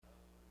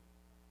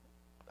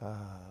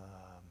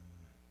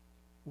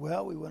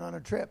Well, we went on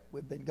a trip.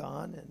 We've been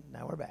gone, and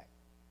now we're back.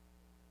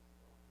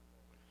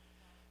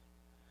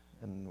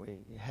 And we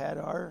had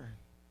our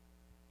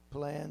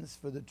plans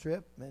for the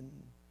trip, and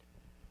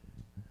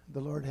the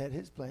Lord had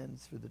his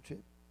plans for the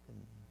trip.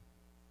 And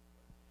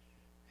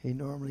he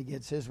normally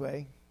gets his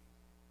way,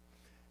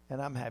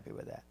 and I'm happy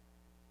with that.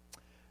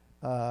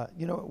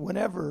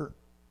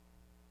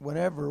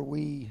 Whenever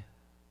we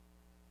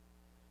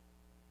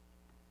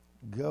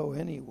go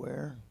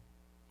anywhere,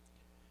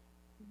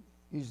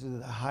 usually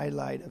the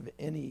highlight of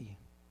any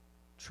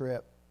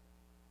trip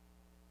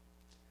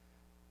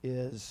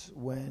is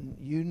when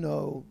you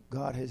know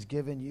God has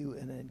given you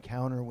an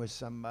encounter with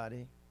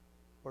somebody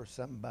or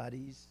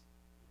somebody's.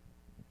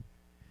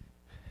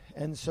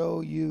 And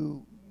so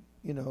you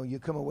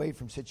come away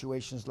from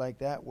situations like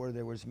that where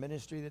there was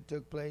ministry that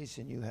took place,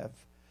 and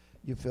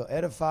you feel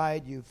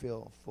edified, you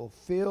feel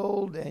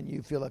fulfilled, and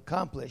you feel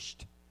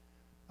accomplished.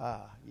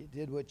 You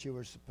did what you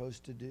were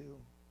supposed to do.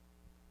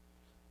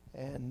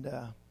 And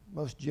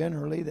most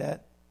generally,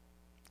 that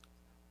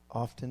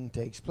often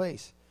takes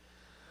place.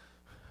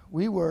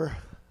 We were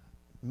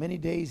many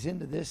days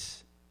into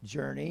this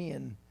journey,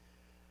 and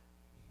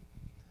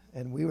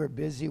we were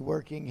busy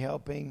working,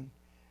 helping,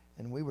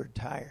 and we were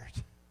tired.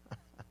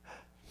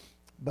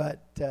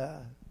 But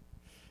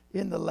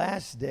in the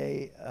last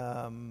day,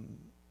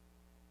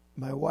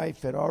 my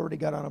wife had already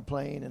got on a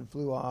plane and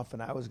flew off,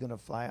 and I was going to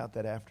fly out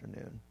that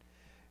afternoon.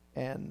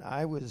 And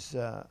I was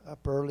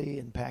up early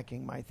and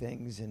packing my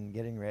things and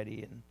getting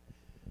ready and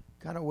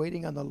kind of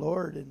waiting on the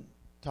Lord and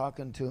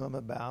talking to him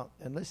about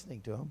and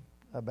listening to him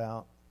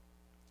about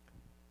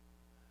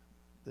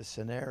the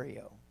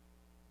scenario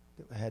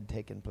that had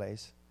taken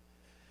place.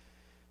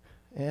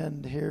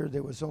 And here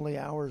there was only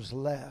hours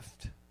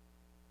left,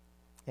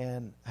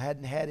 and I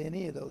hadn't had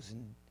any of those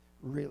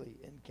really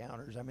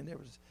encounters. I mean, there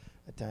was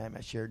a time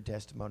I shared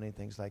testimony and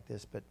things like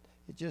this, but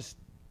it just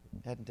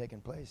hadn't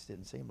taken place,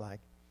 didn't seem like.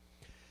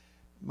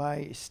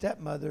 My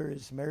stepmother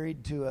is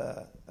married to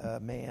a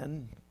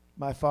man.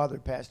 My father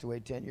passed away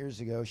 10 years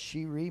ago.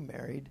 She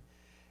remarried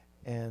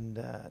and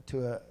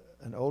to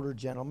an older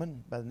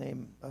gentleman by the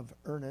name of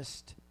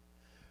Ernest.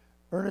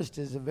 Ernest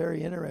is a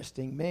very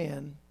interesting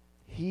man.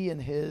 He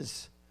and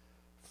his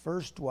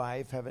first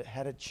wife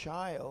had a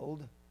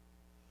child.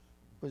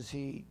 Was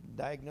he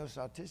diagnosed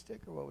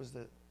autistic, or what was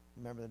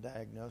remember the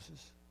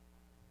diagnosis?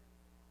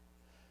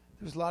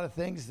 There was a lot of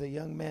things the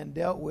young man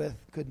dealt with,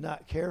 could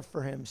not care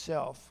for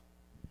himself.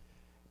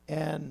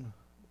 And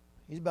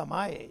he's about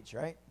my age,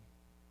 right?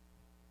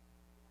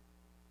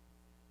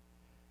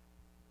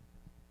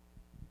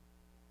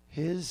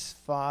 His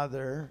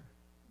father,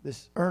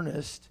 this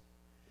Ernest,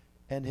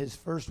 and his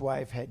first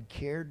wife had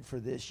cared for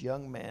this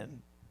young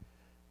man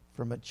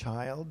from a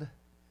child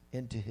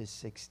into his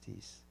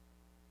 60s.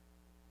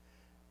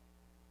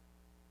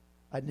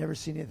 I'd never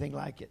seen anything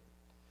like it.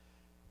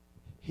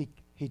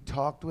 He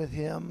talked with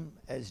him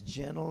as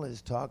gentle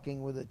as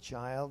talking with a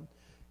child.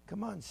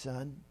 Come on,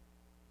 son.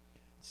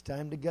 It's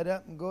time to get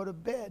up and go to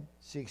bed,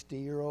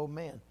 60-year-old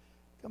man.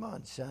 Come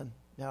on, son.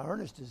 Now,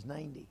 Ernest is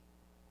 90.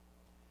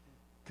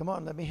 Come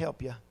on, let me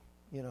help you,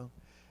 And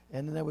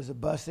then there was a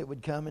bus that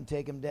would come and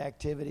take him to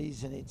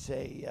activities, and he'd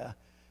say,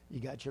 you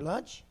got your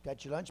lunch?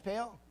 Got your lunch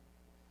pail?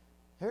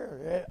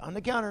 Here, on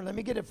the counter, let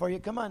me get it for you.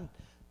 Come on,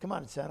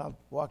 son, I'll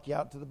walk you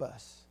out to the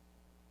bus.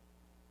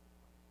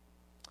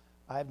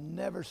 I've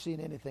never seen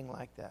anything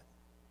like that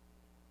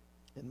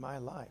in my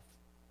life.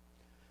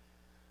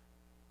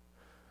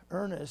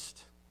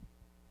 Ernest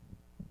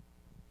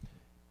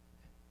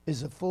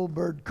is a full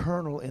bird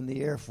colonel in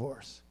the Air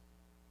Force.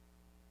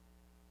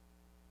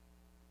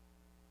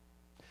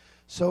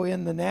 So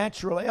in the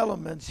natural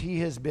elements, he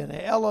has been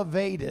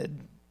elevated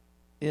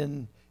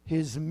in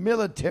his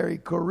military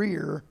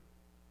career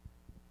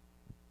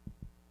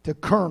to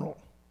colonel.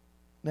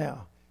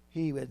 Now,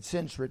 he had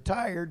since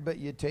retired, but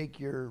you take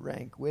your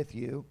rank with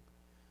you.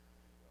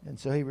 And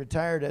so he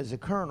retired as a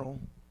colonel,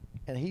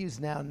 and he's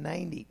now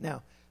 90.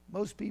 Now,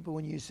 most people,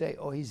 when you say,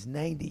 oh, he's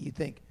 90, you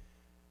think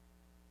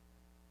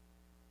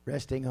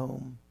resting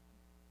home,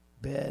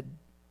 bed,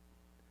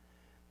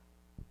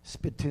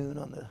 spittoon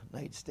on the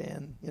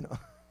nightstand,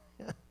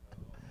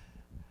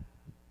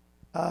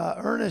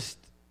 Ernest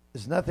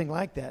is nothing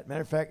like that.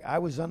 Matter of fact, I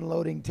was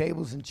unloading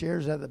tables and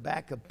chairs out of the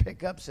back of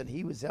pickups, and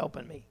he was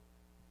helping me.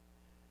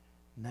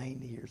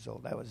 90 years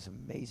old. That was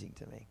amazing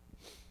to me.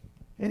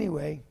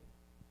 Anyway,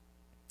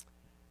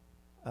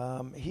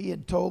 he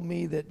had told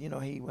me that,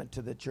 he went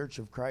to the Church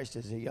of Christ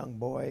as a young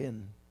boy,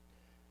 and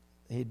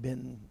he'd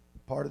been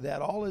part of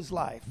that all his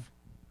life.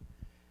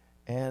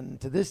 And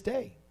to this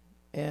day.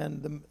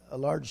 And a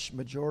large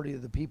majority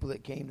of the people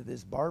that came to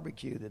this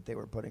barbecue that they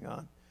were putting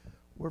on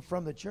were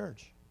from the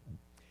church.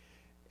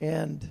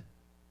 And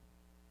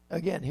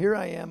again, here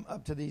I am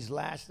up to these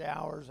last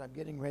hours. I'm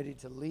getting ready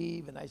to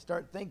leave, and I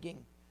start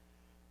thinking,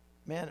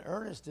 man,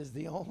 Ernest is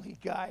the only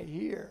guy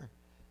here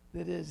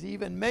that has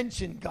even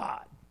mentioned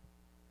God.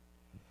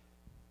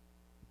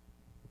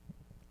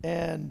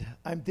 And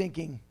I'm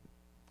thinking,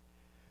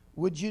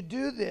 would you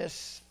do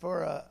this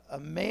for a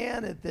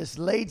man at this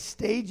late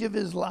stage of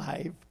his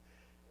life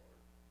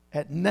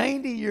at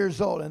 90 years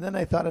old? And then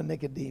I thought of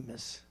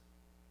Nicodemus.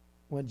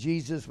 When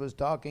Jesus was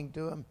talking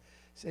to him,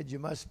 said, you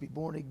must be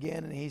born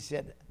again. And he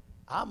said,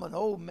 I'm an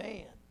old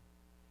man.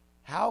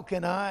 How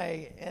can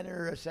I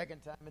enter a second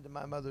time into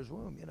my mother's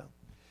womb, you know?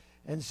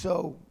 And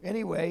so,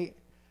 anyway,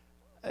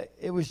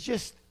 it was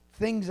just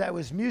things I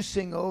was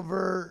musing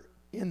over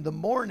in the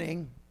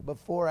morning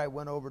before I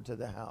went over to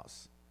the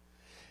house.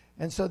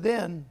 And so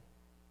then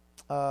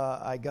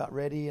I got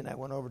ready and I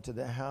went over to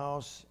the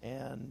house,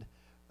 and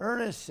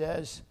Ernest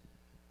says,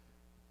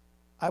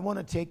 I want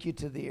to take you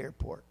to the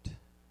airport.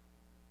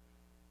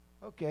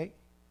 Okay.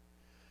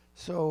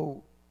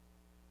 So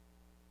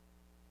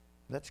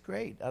that's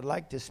great. I'd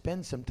like to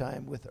spend some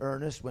time with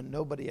Ernest when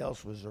nobody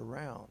else was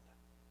around.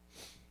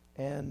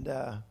 And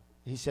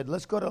he said,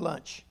 let's go to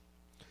lunch.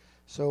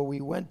 So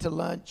we went to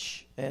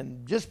lunch,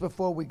 and just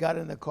before we got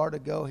in the car to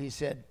go, he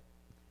said,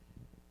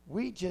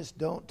 we just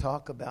don't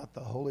talk about the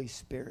Holy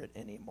Spirit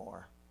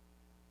anymore.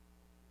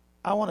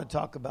 I want to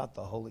talk about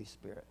the Holy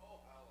Spirit.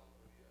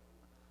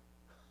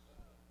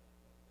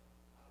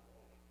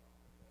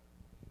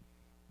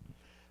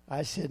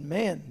 I said,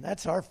 man,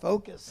 that's our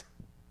focus.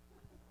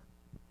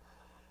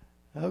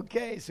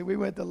 Okay, so we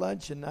went to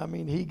lunch, and I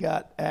mean, he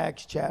got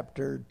Acts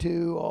chapter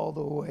 2 all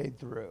the way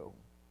through.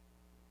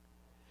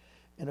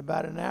 In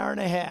about an hour and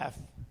a half,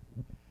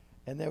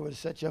 and there was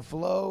such a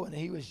flow, and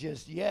he was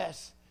just,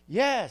 yes,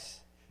 yes,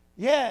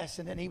 yes.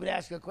 And then he would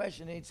ask a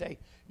question, and he'd say,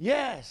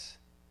 yes.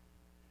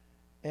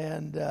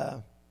 And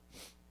then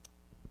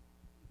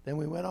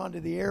we went on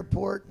to the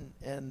airport,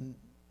 and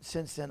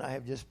since then I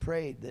have just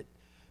prayed that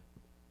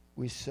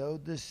we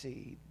sowed the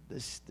seed.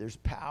 There's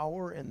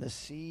power in the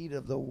seed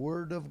of the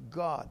Word of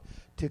God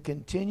to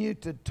continue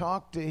to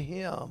talk to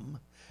Him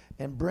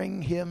and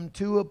bring Him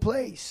to a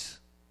place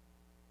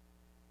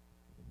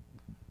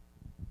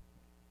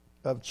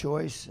of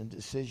choice and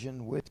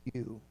decision with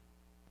you.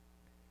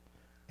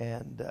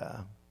 And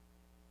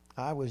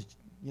I was,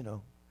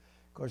 of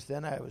course,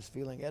 then I was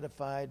feeling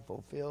edified,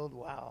 fulfilled.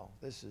 Wow,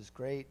 this is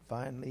great.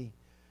 Finally,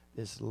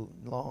 this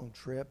long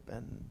trip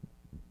and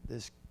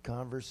this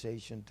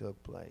conversation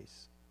took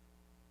place.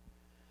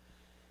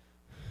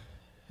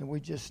 And we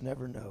just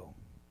never know.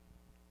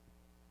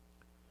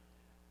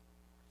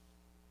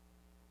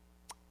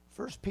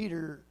 1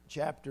 Peter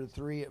chapter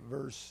 3 at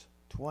verse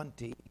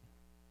 20.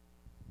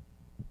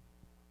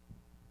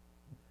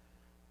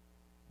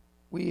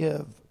 We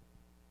have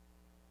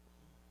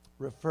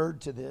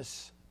referred to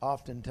this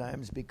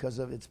oftentimes because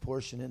of its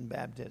portion in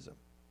baptism.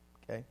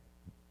 Okay?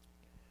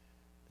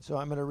 So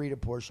I'm going to read a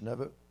portion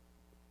of it.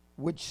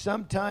 Which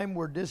sometime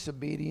were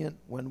disobedient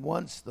when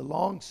once the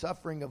long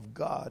suffering of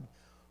God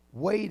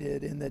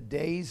waited in the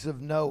days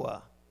of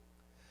Noah,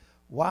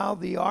 while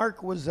the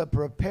ark was a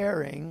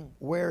preparing,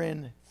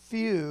 wherein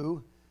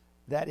few,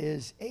 that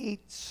is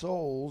 8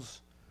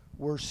 souls,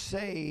 were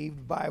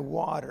saved by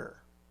water.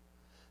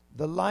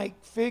 The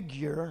like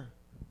figure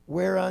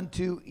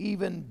whereunto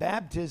even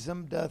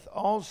baptism doth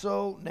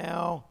also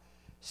now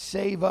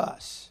save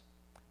us,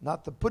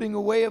 not the putting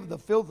away of the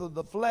filth of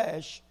the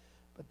flesh,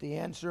 but the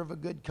answer of a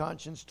good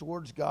conscience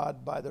towards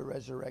God by the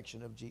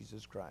resurrection of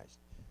Jesus Christ.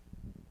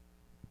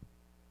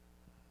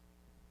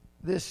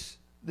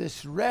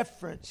 This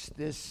reference,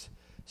 this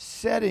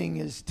setting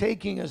is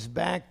taking us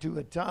back to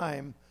a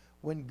time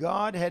when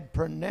God had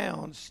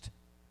pronounced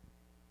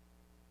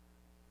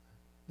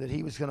that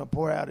He was going to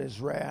pour out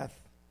His wrath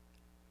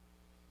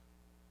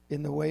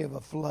in the way of a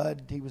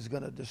flood. He was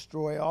going to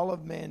destroy all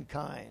of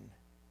mankind.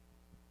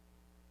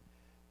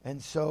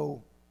 And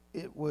so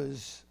it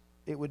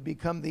would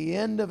become the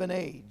end of an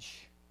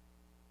age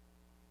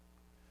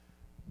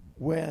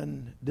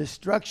when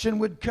destruction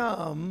would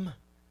come,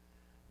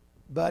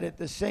 but at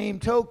the same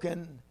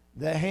token,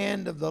 the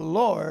hand of the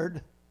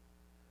Lord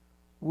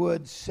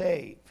would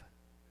save.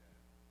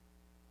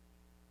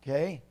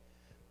 Okay?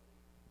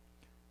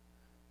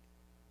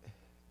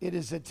 It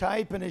is a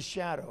type and a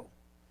shadow.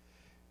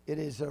 It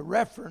is a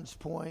reference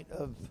point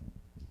of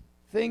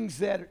things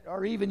that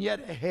are even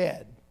yet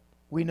ahead.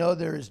 We know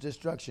there is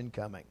destruction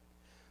coming.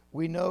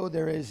 We know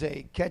there is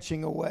a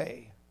catching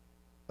away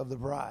of the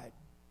bride,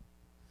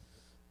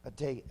 a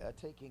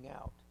taking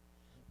out.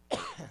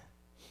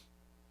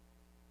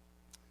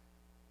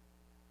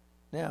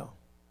 Now,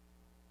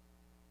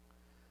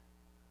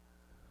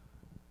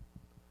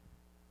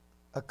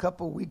 a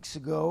couple weeks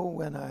ago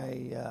when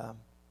I,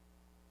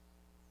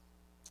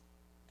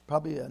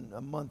 probably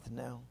a month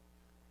now,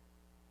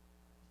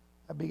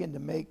 I began to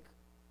make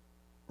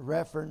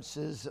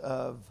references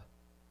of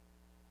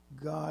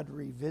God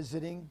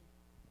revisiting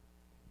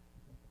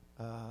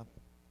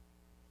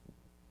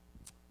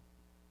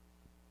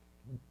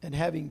and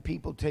having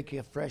people take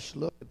a fresh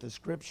look at the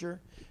Scripture.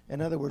 In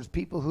other words,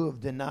 people who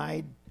have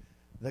denied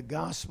the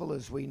gospel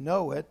as we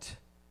know it,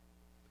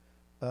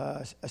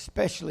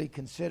 especially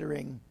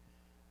considering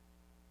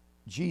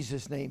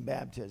Jesus' name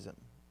baptism,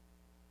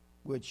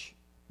 which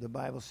the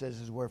Bible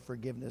says is where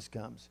forgiveness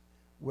comes,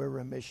 where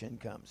remission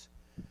comes.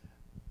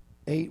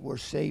 8 were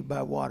saved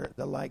by water,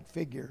 the like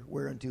figure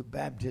whereunto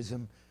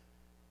baptism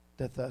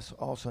doth thus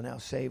also now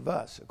save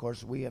us. Of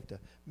course, we have to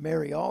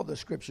marry all the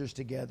scriptures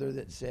together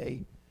that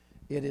say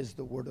it is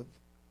the word of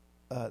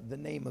the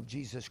name of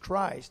Jesus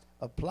Christ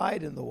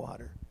applied in the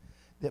water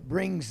that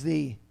brings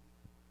the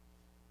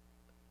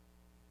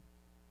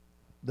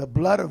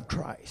blood of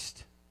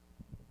Christ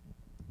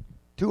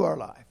to our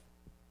life.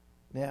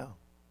 Now,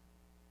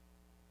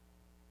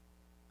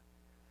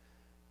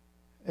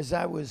 as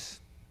I was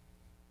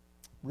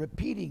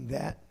repeating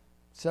that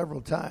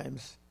several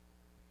times,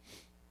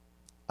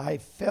 I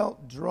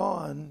felt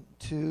drawn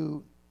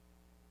to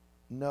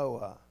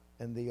Noah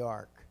and the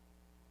ark.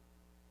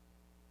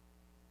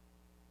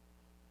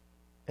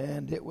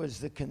 And it was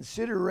the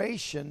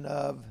consideration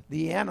of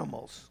the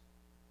animals.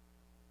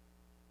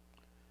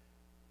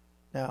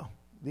 Now,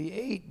 the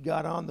 8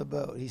 got on the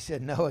boat. He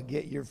said, Noah,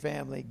 get your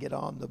family, get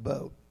on the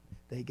boat.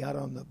 They got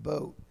on the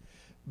boat.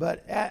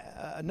 But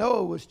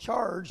Noah was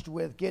charged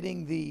with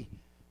getting the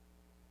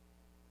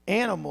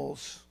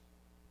animals,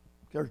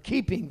 or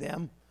keeping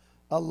them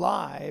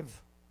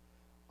alive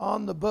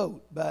on the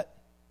boat. But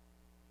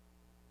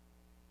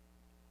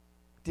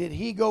did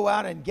he go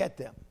out and get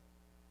them?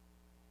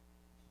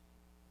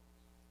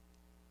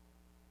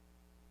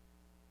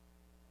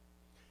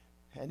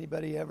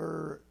 Anybody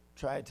ever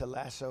tried to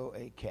lasso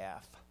a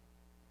calf?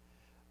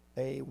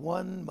 A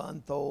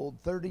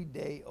 1-month-old,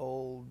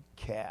 30-day-old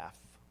calf.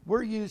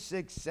 Were you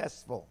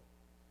successful?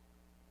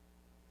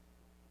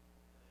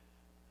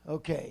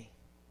 Okay.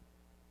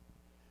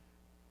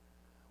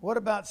 What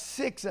about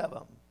 6 of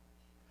them?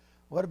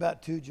 What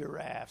about 2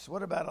 giraffes?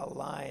 What about a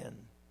lion?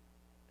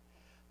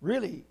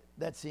 Really,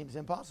 that seems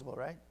impossible,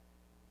 right?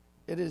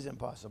 It is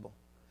impossible.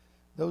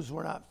 Those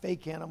were not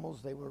fake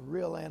animals. They were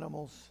real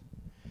animals.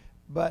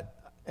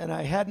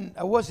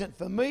 I wasn't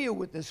familiar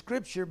with the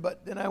scripture,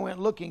 but then I went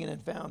looking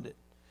and found it.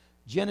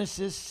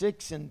 Genesis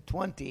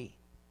 6:20.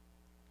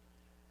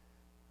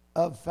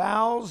 Of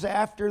fowls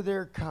after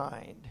their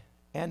kind,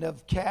 and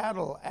of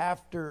cattle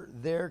after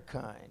their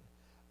kind,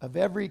 of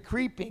every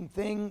creeping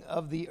thing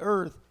of the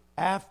earth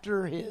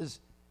after his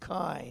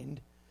kind,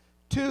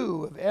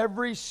 2 of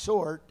every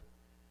sort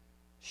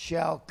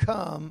shall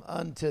come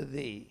unto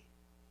thee.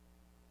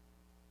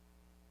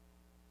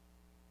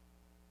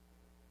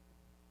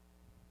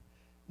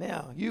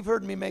 Now, you've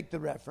heard me make the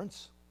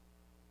reference.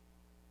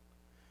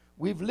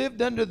 We've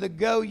lived under the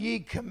go ye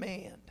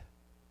command.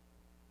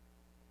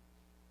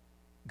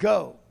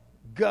 Go,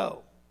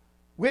 go,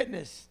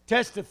 witness,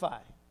 testify.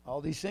 All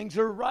these things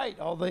are right.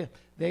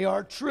 They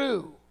are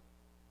true.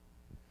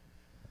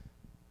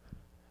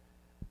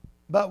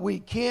 But we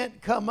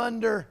can't come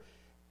under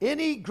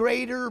any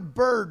greater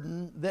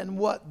burden than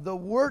what the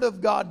Word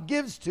of God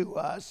gives to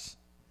us,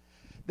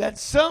 that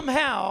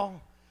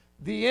somehow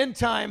the end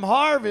time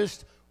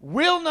harvest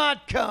will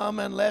not come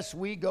unless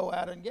we go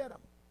out and get them.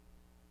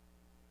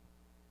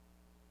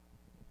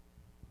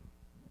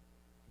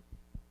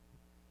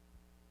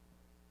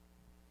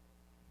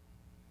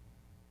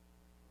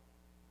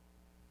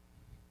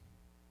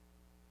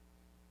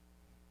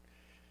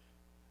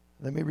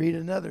 Let me read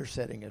another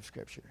setting of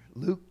Scripture.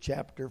 Luke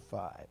chapter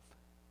 5,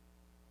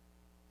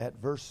 at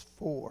verse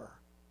 4.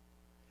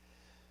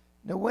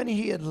 Now when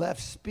he had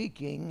left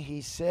speaking,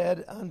 he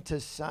said unto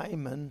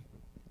Simon,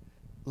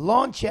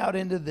 launch out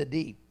into the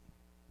deep.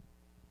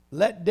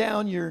 Let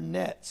down your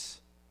nets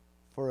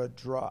for a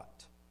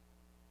draught.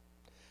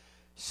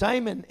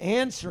 Simon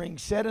answering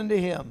said unto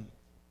him,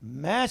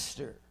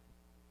 Master,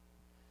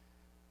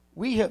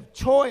 we have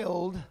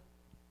toiled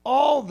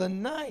all the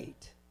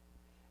night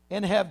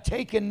and have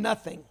taken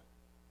nothing.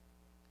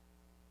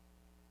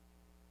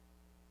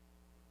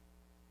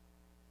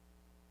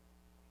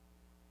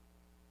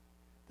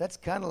 That's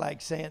kind of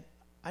like saying,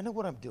 I know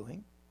what I'm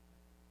doing.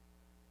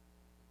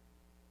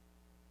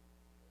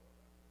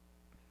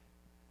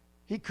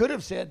 He could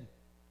have said,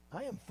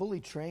 I am fully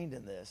trained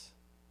in this.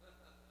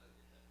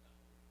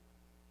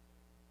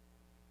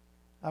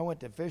 I went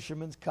to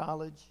fisherman's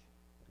college.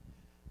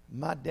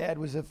 My dad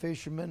was a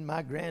fisherman.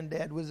 My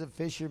granddad was a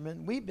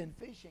fisherman. We've been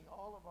fishing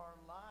all of our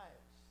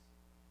lives.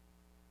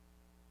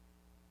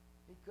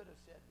 He could have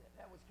said that.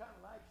 That was kind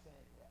of like saying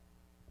that.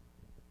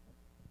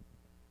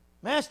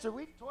 Master,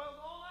 we've toiled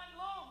all night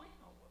long. We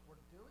know what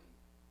we're doing.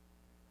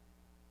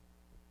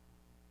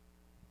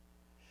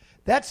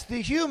 That's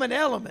the human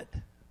element.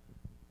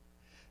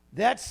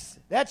 That's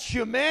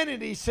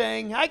humanity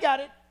saying, I got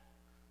it.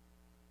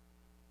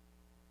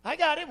 I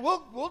got it.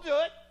 We'll do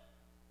it.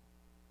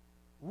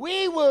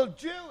 We will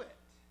do it.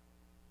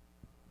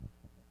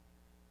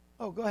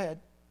 Oh, go ahead.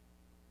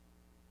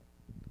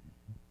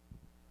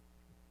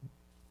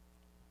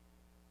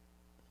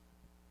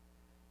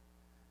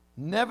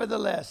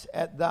 Nevertheless,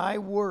 at thy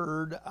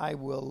word I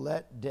will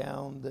let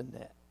down the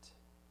net.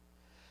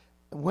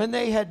 When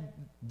they had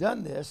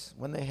done this,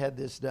 when they had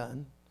this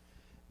done,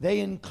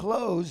 they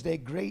enclosed a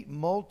great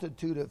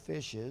multitude of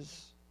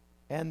fishes,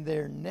 and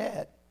their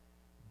net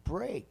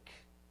brake.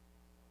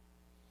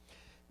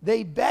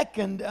 They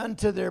beckoned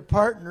unto their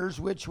partners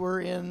which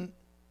were in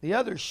the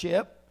other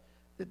ship,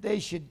 that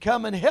they should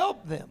come and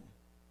help them.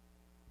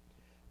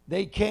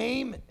 They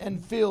came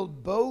and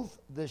filled both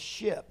the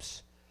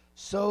ships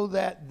so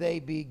that they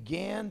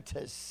began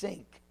to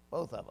sink,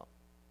 both of them.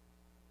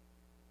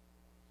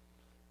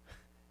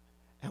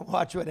 And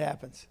watch what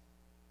happens.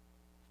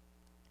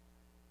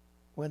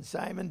 When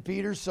Simon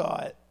Peter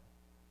saw it,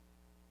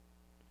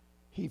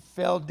 he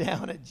fell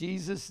down at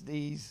Jesus'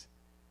 knees,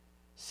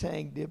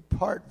 saying,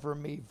 "Depart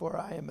from me, for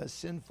I am a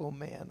sinful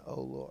man,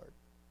 O Lord."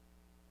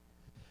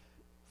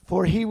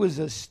 For he was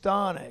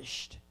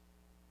astonished,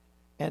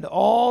 and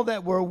all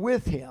that were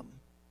with him,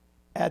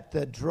 at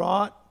the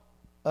draught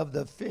of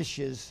the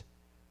fishes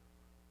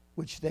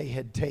which they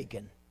had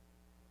taken.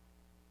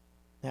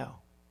 Now,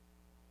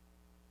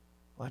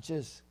 watch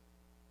this.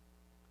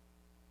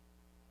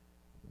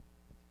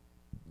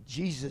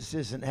 Jesus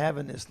isn't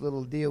having this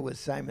little deal with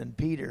Simon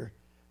Peter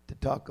to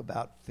talk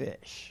about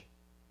fish.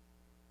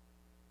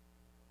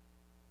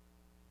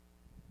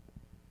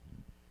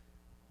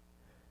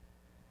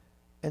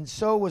 And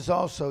so was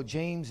also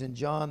James and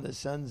John, the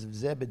sons of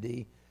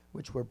Zebedee,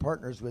 which were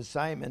partners with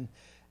Simon.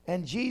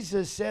 And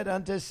Jesus said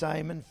unto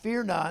Simon,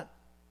 "Fear not,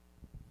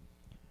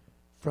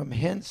 from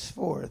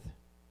henceforth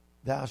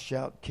thou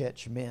shalt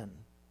catch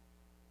men."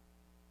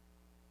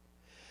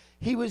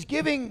 He was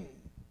giving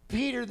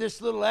Peter this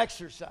little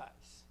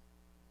exercise.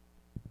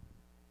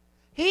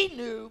 He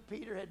knew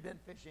Peter had been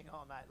fishing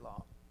all night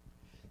long.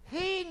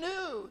 He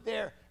knew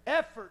their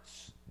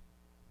efforts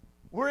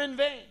were in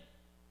vain.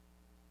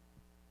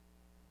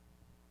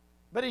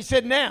 But he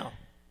said, now,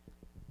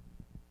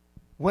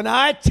 when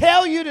I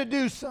tell you to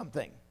do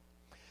something,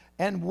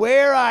 and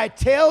where I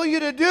tell you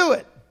to do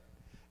it,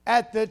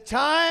 at the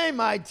time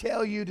I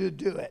tell you to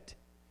do it,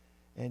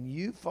 and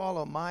you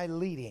follow my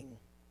leading,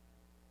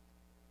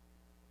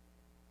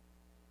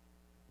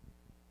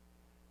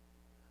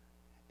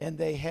 and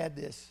they had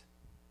this,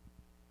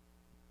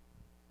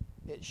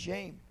 it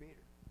shamed Peter.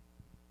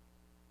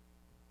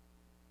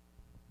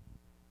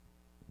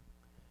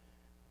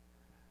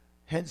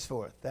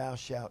 Henceforth thou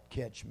shalt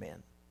catch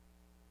men.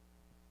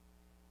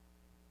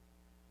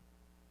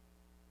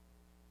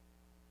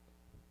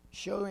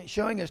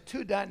 Showing us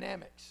two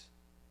dynamics.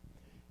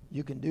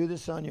 You can do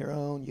this on your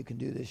own. You can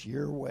do this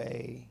your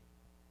way.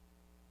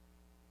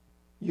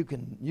 You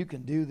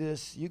can do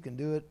this. You can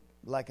do it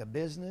like a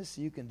business.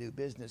 You can do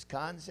business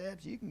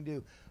concepts. You can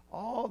do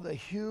all the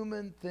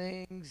human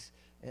things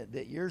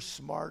that your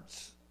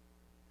smarts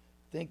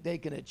think they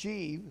can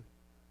achieve.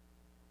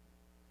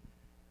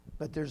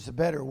 But there's a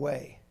better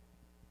way.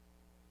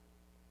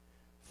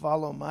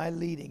 Follow my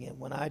leading, and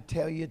when I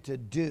tell you to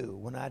do,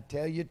 when I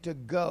tell you to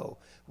go,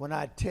 when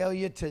I tell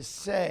you to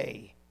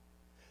say,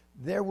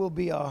 there will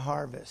be a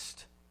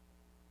harvest.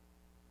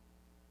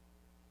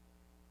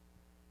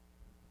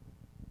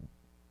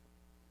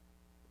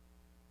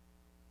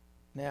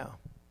 Now,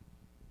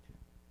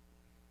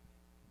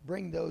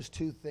 bring those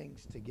two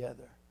things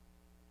together.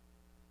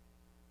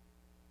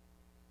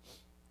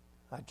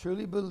 I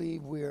truly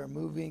believe we are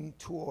moving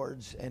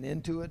towards and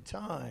into a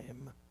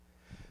time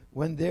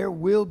when there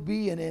will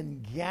be an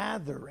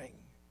ingathering,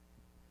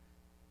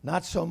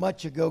 not so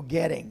much a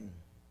go-getting,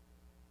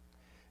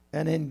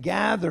 an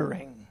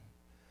ingathering,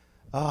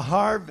 a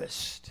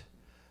harvest,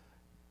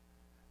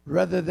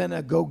 rather than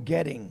a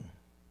go-getting.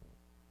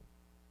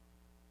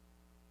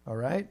 All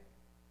right?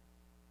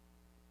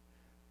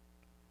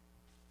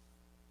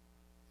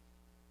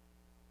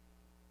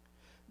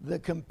 The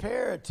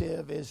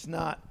comparative is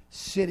not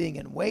sitting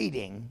and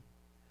waiting.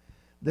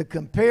 The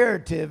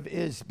comparative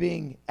is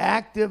being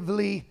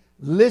actively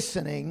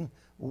listening,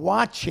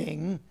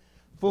 watching,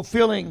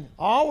 fulfilling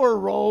our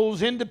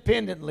roles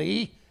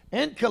independently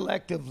and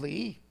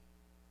collectively,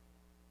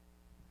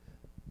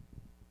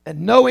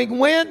 and knowing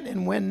when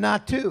and when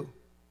not to.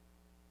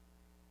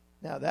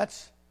 Now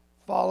that's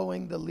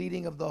following the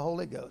leading of the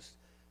Holy Ghost.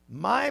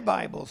 My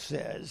Bible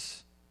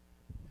says,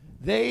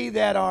 they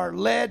that are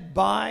led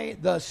by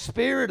the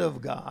Spirit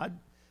of God,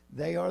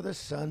 they are the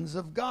sons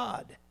of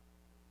God.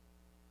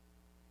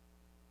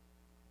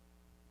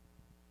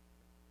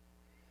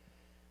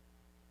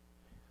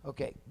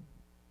 Okay.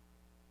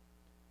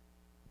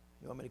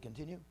 You want me to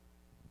continue?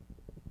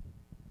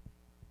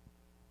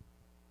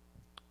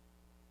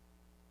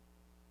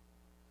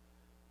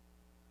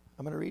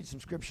 I'm going to read some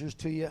scriptures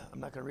to you. I'm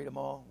not going to read them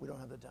all. We don't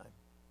have the time.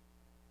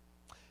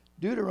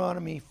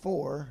 Deuteronomy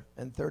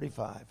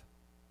 4:35.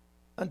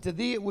 Unto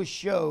thee it was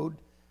showed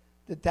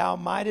that thou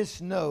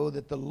mightest know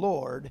that the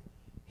Lord,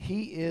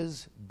 He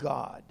is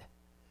God.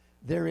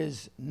 There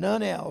is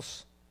none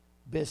else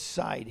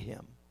beside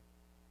Him.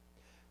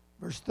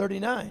 Verse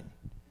 39.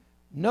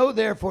 Know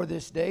therefore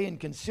this day and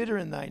consider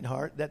in thine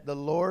heart that the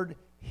Lord,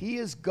 He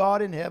is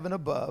God in heaven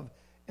above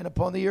and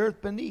upon the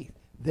earth beneath.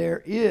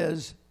 There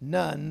is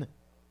none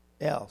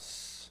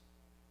else.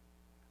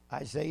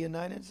 Isaiah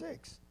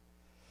 9:6.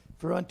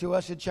 For unto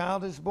us a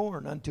child is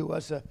born, unto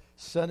us a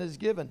son is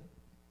given.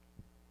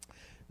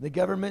 The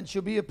government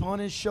shall be upon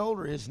his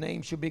shoulder. His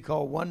name shall be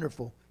called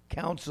Wonderful,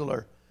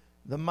 Counselor,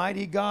 the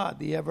Mighty God,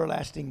 the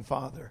Everlasting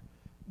Father,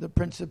 the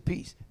Prince of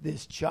Peace.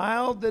 This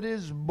child that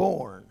is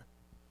born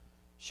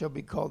shall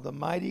be called the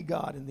mighty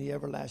God and the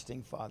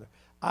everlasting Father.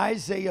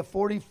 Isaiah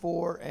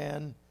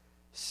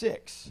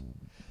 44:6.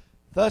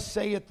 Thus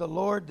saith the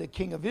Lord, the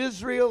King of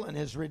Israel and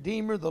his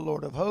Redeemer, the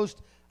Lord of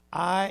hosts,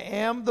 I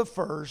am the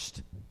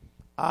first,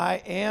 I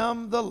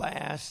am the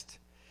last,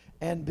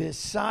 and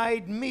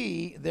beside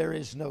me there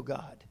is no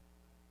God.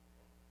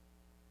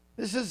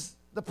 This is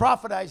the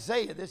prophet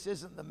Isaiah. This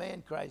isn't the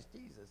man Christ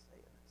Jesus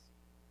saying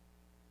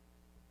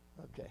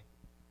this. Okay.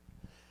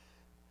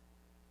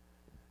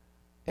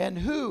 And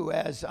who,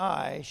 as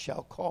I,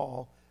 shall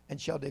call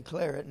and shall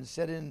declare it and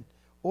set in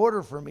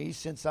order for me,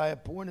 since I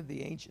appointed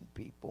the ancient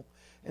people,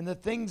 and the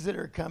things that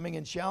are coming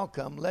and shall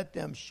come, let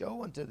them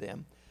show unto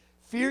them.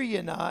 Fear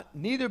ye not,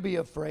 neither be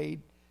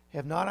afraid.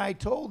 Have not I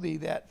told thee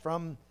that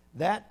from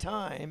that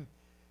time,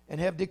 and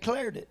have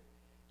declared it?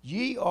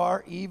 Ye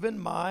are even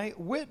my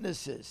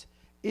witnesses.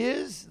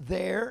 Is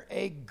there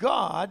a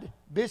God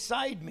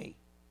beside me?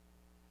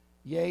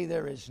 Yea,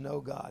 there is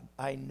no God.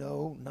 I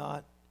know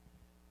not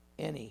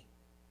any.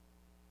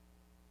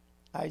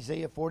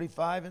 Isaiah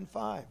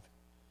 45:5.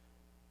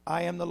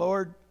 I am the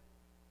Lord,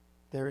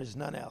 there is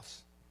none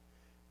else.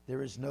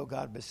 There is no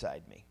God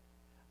beside me.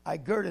 I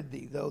girded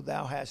thee, though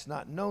thou hast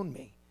not known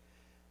me,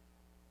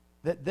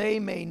 that they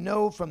may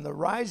know from the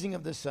rising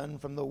of the sun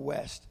from the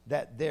west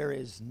that there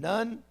is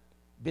none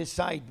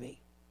beside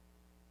me.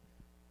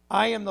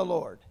 I am the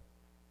Lord,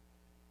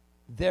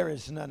 there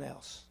is none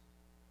else.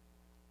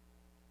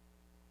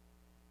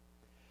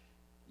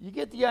 You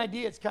get the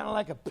idea? It's kind of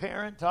like a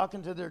parent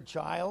talking to their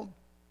child.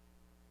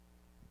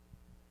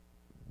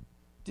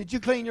 Did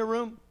you clean your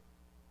room?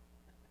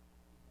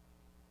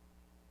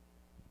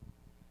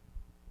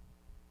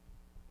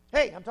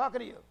 Hey, I'm talking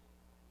to you.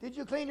 Did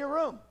you clean your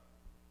room?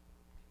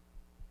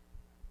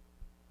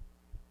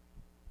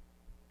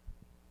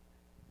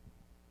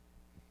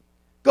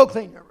 Go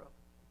clean your room.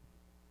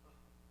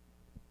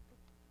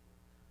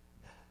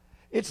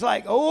 It's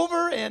like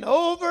over and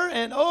over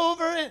and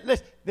over. And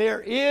listen,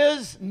 there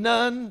is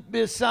none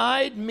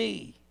beside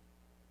me.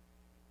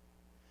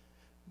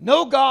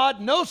 No God,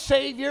 no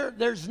Savior.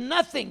 There's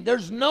nothing.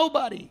 There's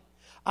nobody.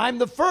 I'm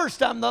the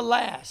first. I'm the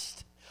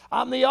last.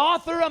 I'm the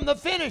author. I'm the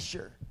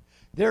finisher.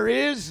 There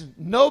is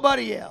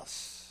nobody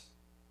else.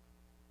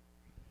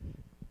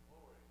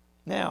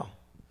 Now,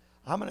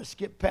 I'm going to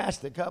skip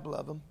past a couple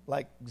of them.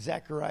 Like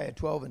Zechariah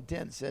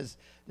 12:10 says,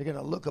 they're going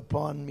to look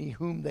upon me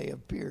whom they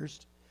have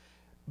pierced.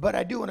 But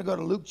I do want to go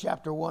to Luke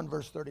chapter 1,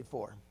 verse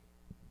 34.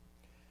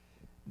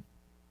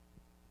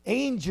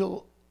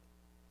 Angel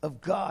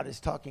of God is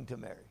talking to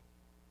Mary.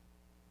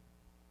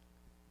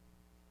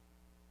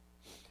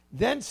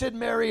 Then said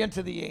Mary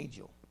unto the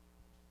angel,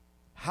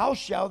 how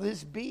shall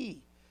this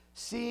be,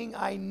 seeing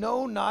I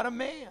know not a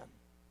man?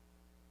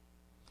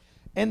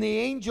 And the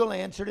angel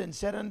answered and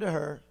said unto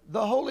her,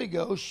 the Holy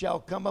Ghost shall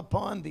come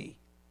upon thee.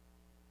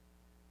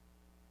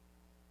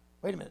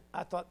 Wait a minute,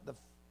 I thought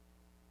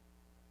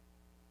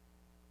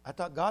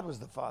God was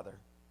the Father.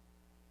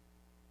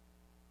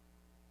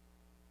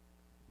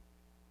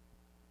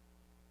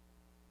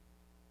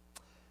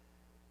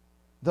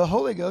 The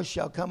Holy Ghost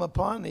shall come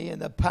upon thee, and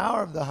the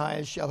power of the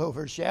highest shall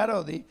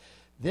overshadow thee.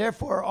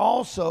 Therefore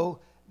also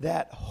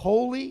that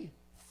holy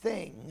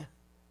thing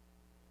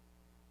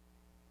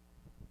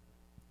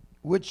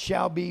which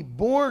shall be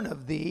born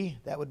of thee,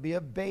 that would be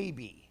a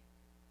baby,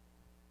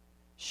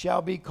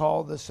 shall be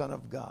called the Son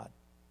of God.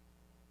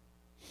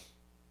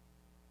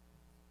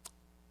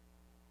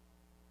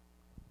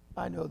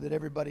 I know that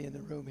everybody in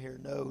the room here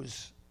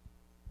knows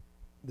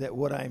that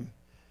what I'm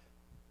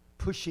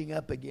pushing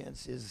up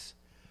against is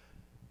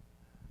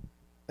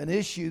an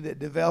issue that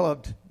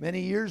developed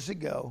many years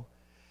ago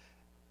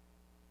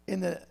in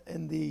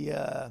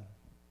the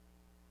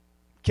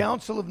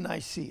Council of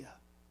Nicaea.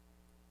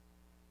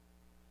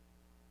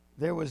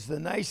 There was the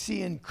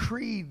Nicene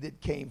Creed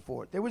that came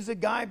forth. There was a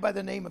guy by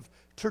the name of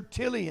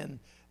Tertullian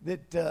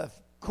that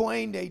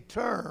coined a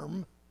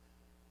term,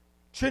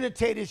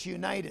 Trinitatis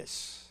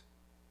Unitas,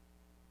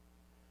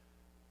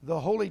 the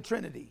Holy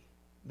Trinity,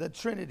 the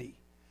Trinity,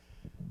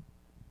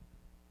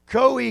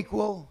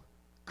 co-equal,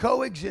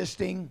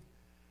 coexisting,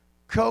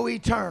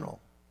 co-eternal.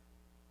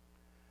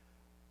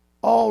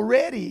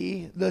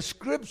 Already the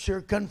Scripture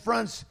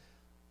confronts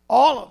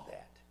all of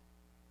that.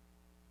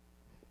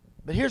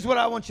 But here's what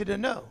I want you to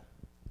know.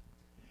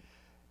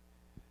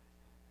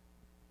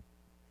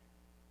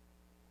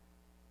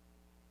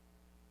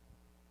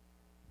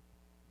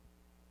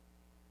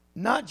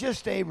 Not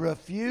just a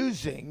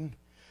refusing,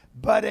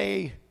 but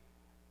the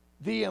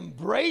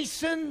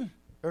embracing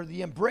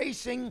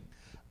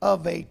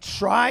of a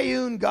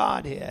triune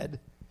Godhead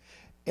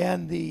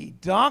and the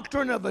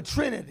doctrine of a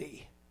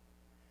Trinity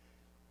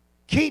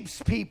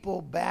keeps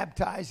people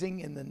baptizing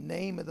in the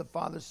name of the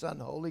Father, Son,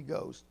 Holy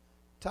Ghost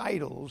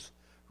titles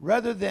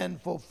rather than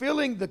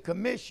fulfilling the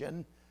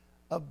commission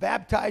of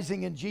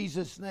baptizing in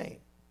Jesus' name.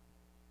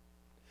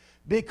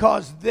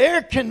 Because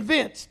they're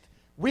convinced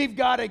we've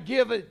got to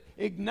give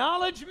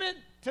acknowledgement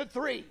to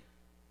three: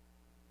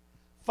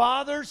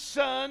 Father,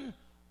 Son,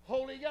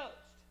 Holy Ghost.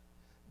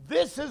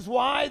 This is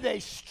why they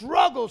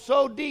struggle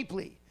so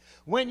deeply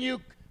When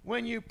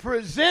you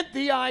present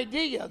the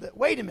idea that,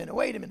 wait a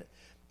minute,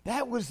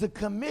 that was the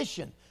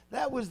commission.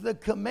 That was the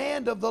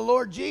command of the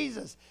Lord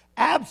Jesus.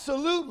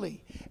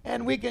 Absolutely.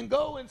 And we can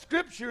go in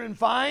Scripture and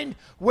find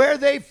where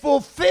they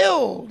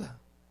fulfilled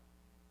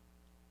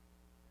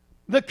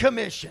the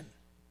commission.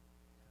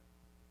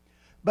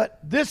 But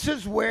this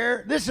is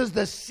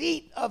the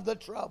seat of the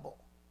trouble.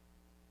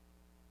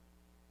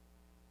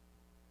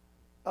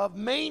 Of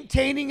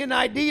maintaining an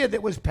idea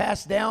that was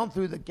passed down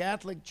through the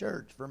Catholic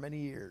Church for many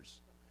years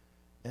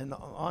and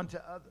on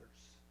to others.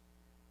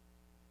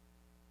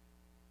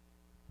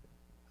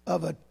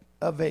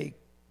 Of a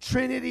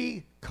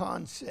Trinity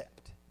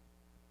concept.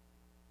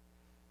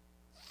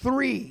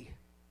 3,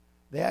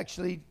 they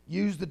actually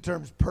use the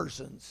terms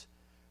persons.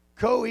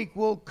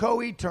 Co-equal,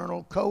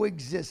 co-eternal,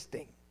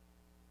 coexisting.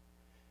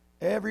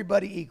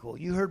 Everybody equal.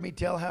 You heard me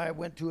tell how I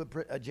went to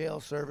a jail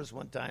service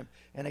one time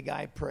and a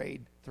guy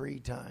prayed 3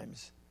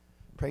 times.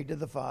 Prayed to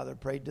the Father,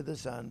 prayed to the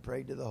Son,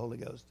 prayed to the Holy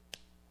Ghost.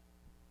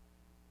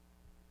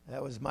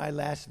 That was my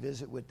last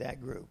visit with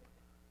that group.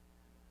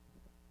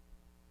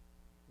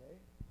 Okay.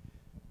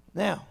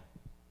 Now,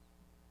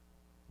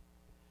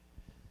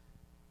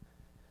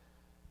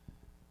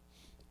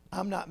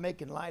 I'm not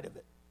making light of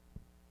it.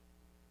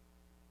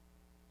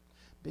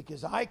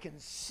 Because I can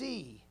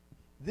see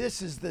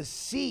this is the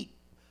seat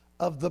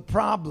of the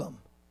problem.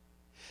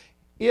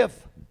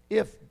 If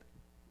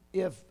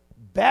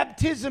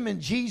baptism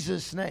in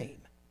Jesus'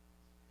 name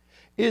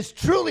is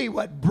truly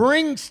what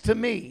brings to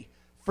me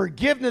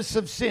forgiveness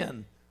of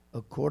sin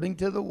according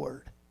to the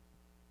Word,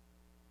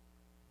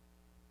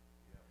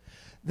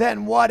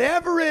 then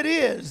whatever it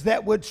is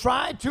that would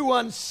try to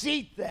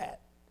unseat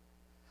that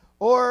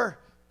or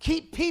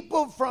keep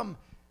people from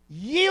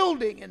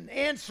yielding and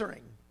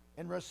answering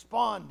and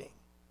responding,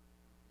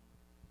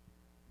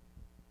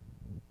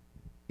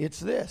 it's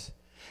this.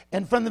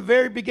 And from the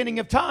very beginning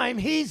of time,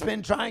 he's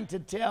been trying to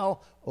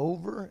tell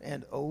over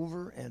and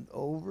over and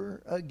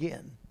over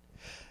again.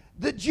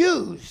 The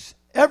Jews,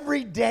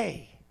 every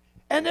day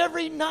and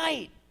every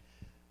night,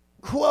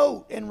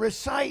 quote and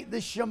recite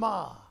the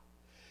Shema.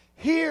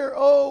 Hear,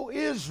 O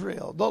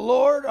Israel, the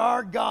Lord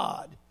our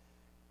God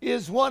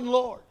is one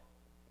Lord.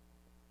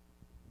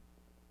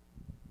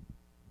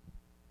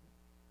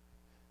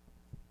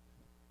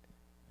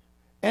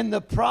 And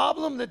the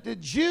problem that the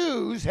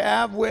Jews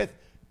have with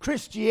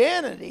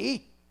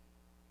Christianity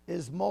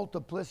is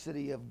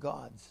multiplicity of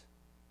gods.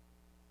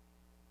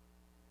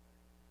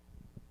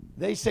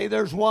 They say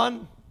there's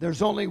one,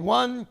 there's only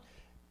one.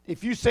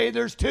 If you say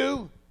there's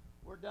 2,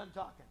 we're done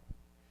talking.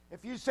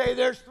 If you say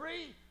there's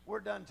 3,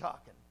 we're done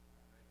talking.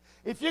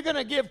 If you're going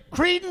to give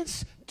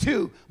credence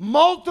to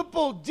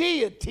multiple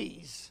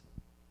deities,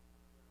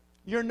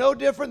 you're no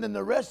different than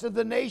the rest of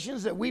the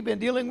nations that we've been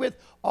dealing with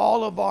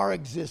all of our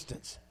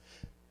existence.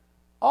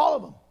 All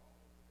of them.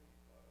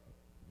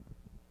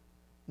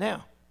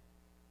 Now,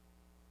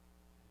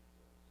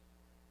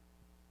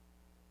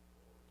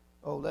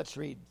 let's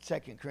read 2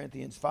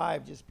 Corinthians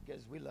 5 just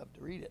because we love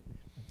to read it.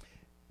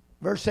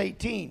 Verse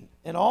 18,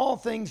 and all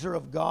things are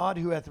of God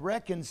who hath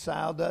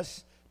reconciled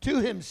us to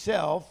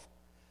himself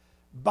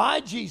by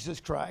Jesus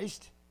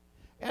Christ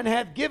and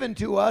hath given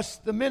to us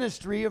the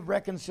ministry of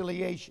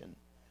reconciliation.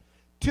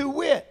 To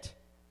wit,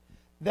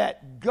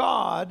 that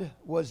God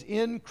was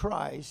in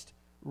Christ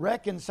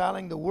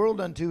reconciling the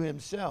world unto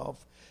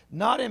himself,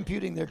 not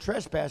imputing their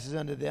trespasses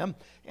unto them,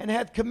 and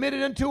hath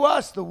committed unto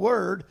us the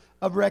word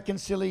of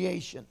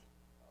reconciliation.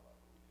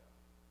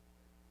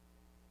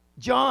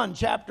 John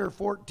chapter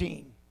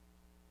 14,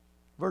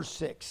 verse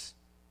 6.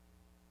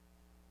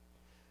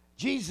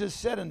 Jesus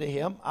said unto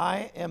him,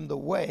 I am the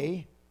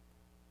way,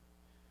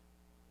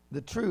 the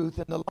truth,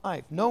 and the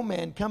life. No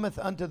man cometh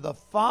unto the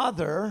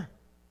Father,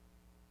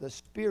 the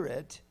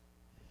Spirit,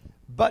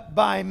 but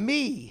by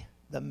me,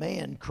 the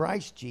man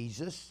Christ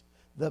Jesus,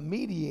 the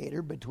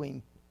mediator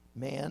between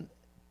man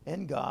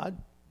and God.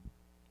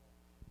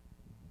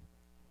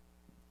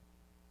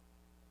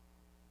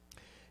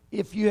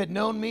 If you had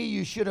known me,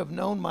 you should have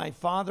known my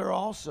Father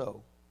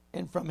also.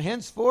 And from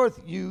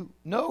henceforth you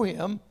know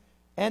him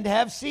and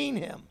have seen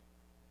him.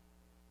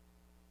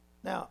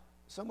 Now,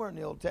 somewhere in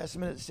the Old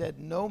Testament it said,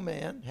 no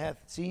man hath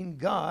seen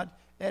God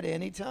at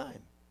any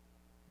time.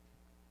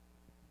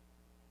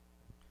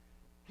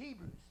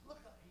 Hebrews.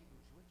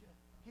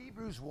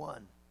 Hebrews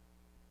 1.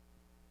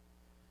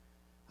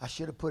 I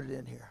should have put it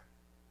in here.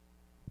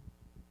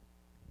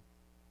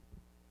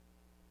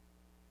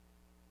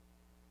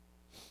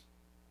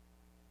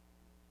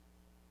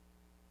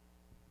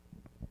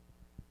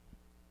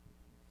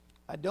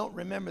 I don't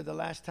remember the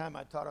last time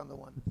I taught on the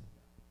one.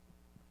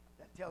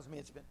 That tells me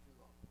it's been too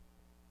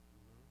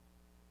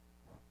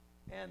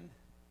long. And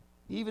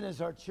even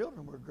as our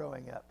children were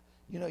growing up,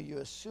 you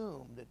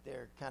assume that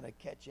they're kind of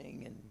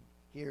catching and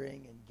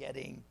hearing and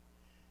getting.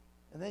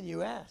 And then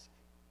you ask.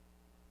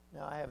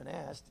 Now, I haven't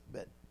asked,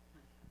 but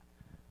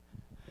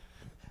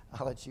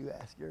I'll let you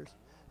ask yours.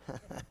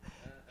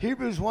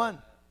 Hebrews 1.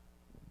 God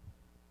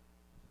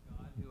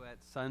who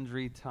at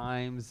sundry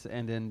times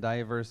and in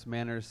diverse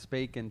manners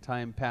spake in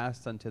time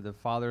past unto the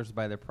fathers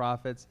by the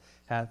prophets,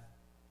 hath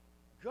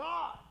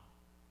God,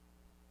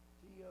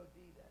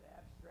 G-O-D, that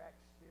abstract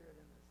spirit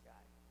in the sky,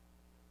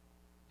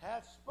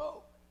 hath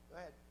spoke. Go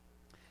ahead.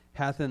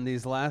 hath in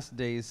these last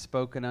days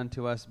spoken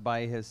unto us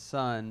by his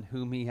Son,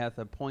 whom he hath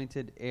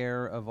appointed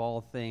heir of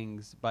all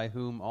things, by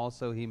whom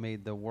also he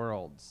made the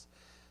worlds.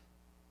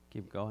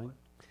 Keep going.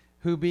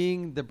 Who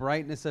being the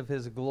brightness of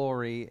his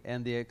glory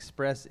and the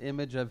express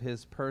image of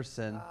his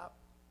person.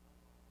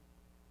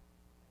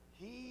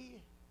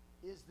 He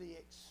is the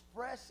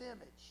express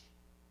image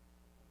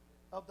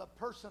of the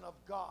person of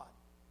God.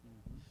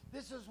 Mm-hmm.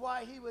 This is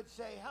why he would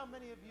say, how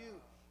many of you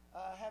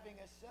having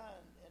a son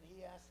and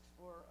he asks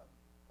for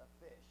a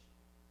fish?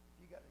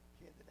 If you got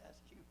a kid that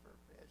asks you for a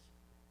fish.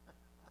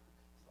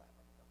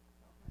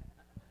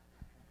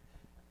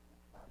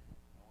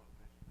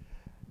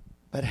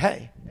 But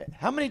hey,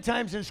 how many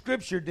times in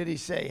Scripture did he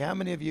say, how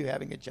many of you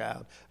having a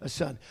child, a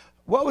son?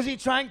 What was he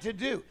trying to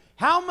do?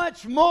 How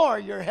much more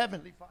your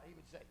heavenly Father, he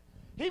would say.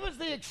 He was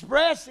the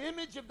express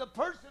image of the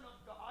person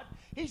of God.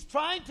 He's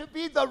trying to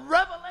be the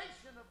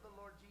revelation of the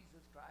Lord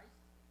Jesus Christ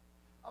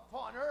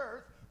upon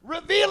earth,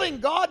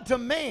 revealing God to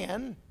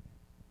man.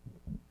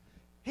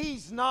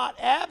 He's not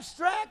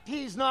abstract.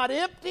 He's not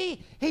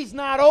empty. He's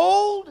not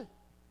old.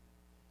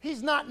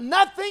 He's not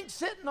nothing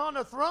sitting on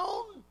a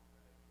throne.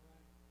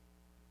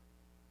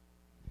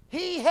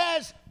 He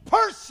has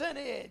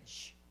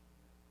personage.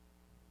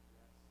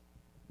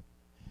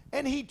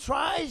 And he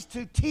tries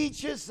to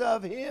teach us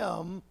of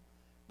him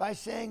by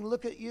saying,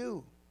 look at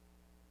you.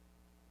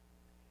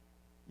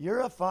 You're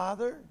a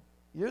father.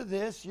 You're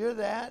this, you're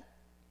that.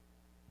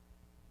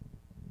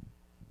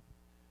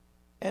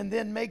 And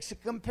then makes a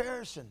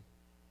comparison.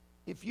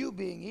 If you,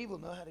 being evil,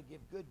 know how to give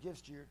good gifts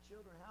to your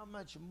children, how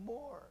much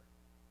more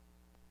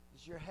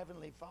is your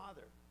heavenly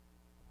Father?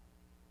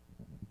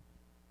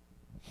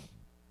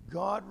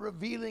 God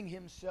revealing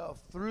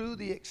himself through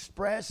the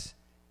express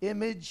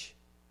image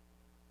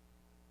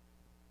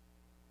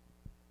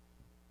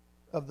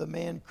of the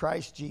man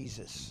Christ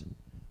Jesus,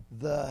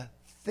 the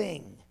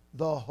thing,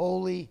 the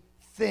holy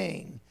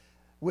thing,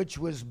 which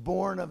was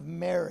born of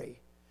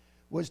Mary,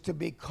 was to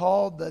be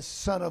called the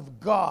Son of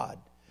God.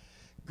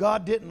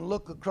 God didn't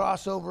look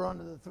across over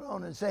onto the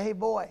throne and say, hey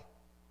boy,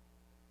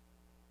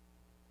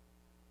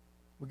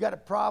 we got a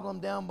problem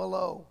down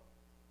below.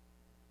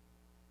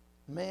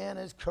 Man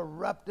has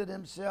corrupted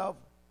himself.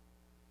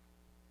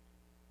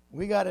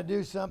 We got to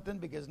do something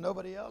because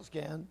nobody else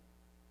can.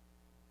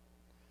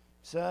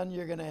 Son,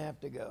 you're going to have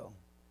to go.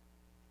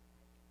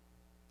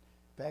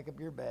 Pack up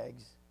your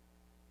bags.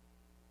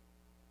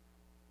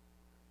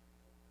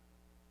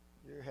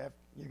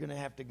 You're going to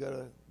have to go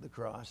to the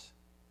cross.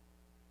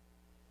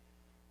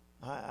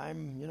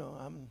 I'm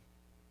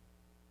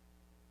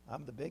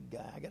the big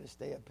guy. I got to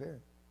stay up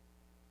here.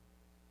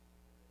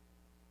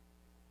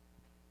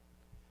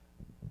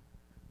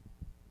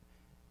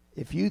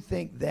 If you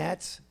think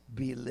that's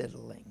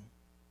belittling,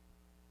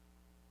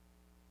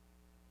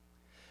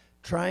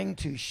 trying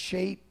to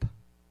shape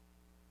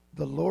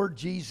the Lord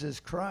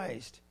Jesus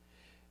Christ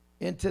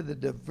into the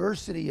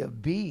diversity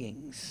of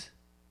beings,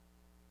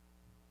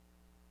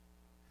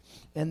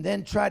 and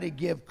then try to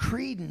give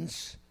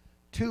credence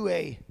to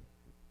a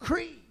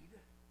creed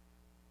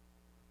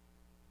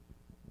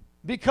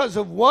because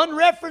of one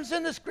reference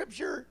in the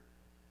Scripture,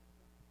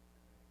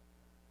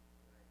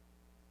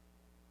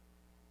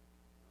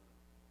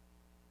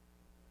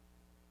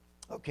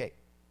 okay.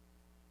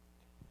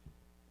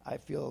 I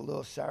feel a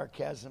little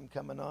sarcasm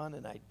coming on,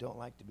 and I don't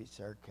like to be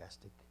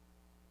sarcastic.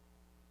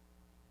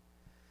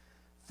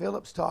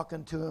 Philip's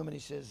talking to him, and he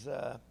says,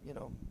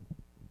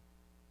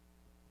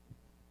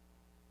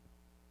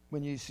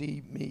 when you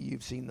see me,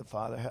 you've seen the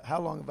Father.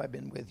 How long have I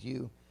been with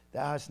you?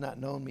 Thou hast not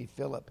known me,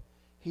 Philip.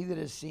 He that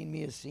has seen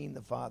me has seen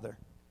the Father.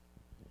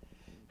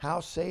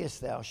 How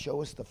sayest thou,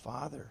 show us the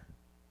Father?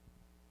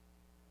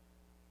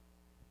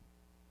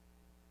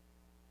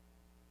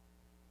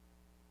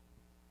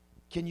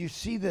 Can you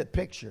see the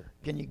picture?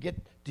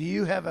 Do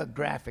you have a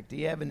graphic? Do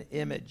you have an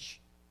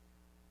image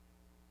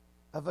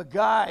of a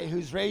guy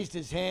who's raised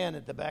his hand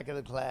at the back of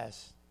the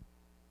class?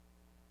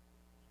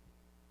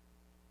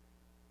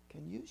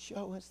 Can you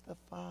show us the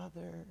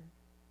Father?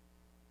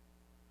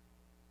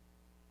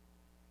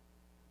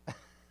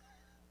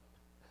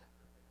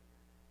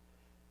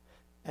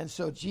 And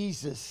so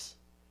Jesus,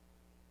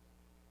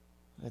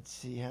 let's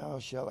see, how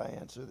shall I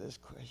answer this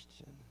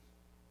question?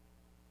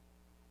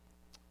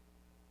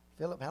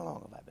 Philip, how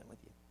long have I been with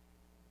you?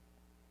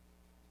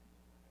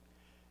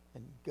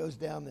 And goes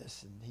down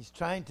this, and he's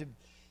trying to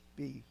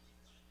be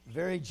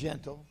very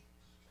gentle.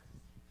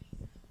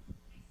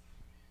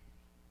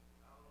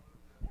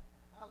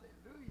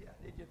 Hallelujah.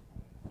 Did you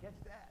catch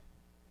that?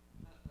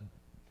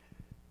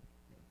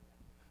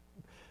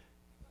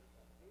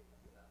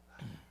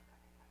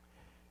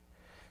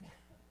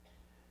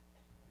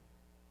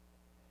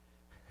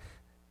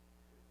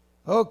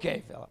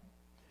 Okay, Philip.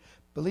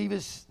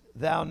 Believest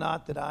thou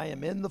not that I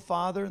am in the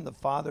Father, and the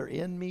Father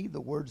in me?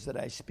 The words that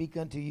I speak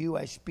unto you,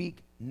 I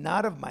speak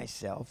not of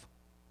myself,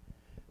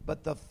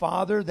 but the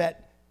Father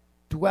that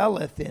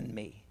dwelleth in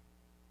me,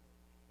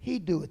 he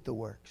doeth the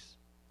works.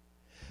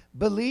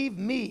 Believe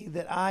me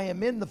that I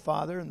am in the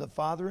Father, and the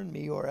Father in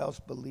me, or else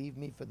believe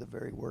me for the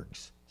very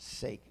works'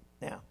 sake.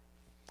 Now,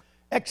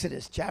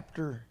 Exodus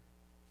chapter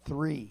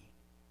 3,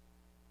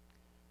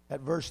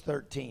 at verse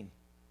 13.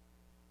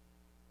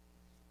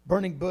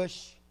 Burning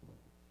bush.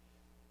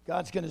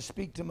 God's going to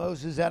speak to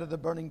Moses out of the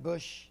burning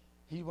bush.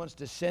 He wants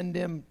to send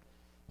him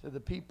to the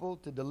people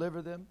to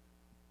deliver them.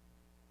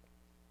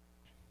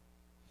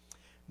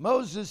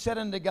 Moses said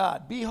unto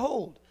God,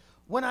 Behold,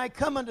 when I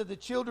come unto the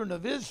children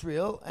of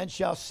Israel, and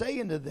shall say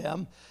unto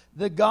them,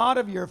 The God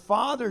of your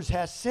fathers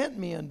hath sent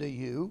me unto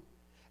you,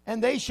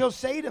 and they shall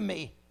say to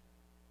me,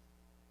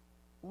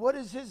 What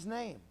is his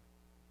name?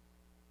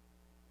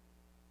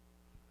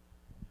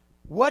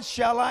 What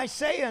shall I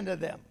say unto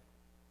them?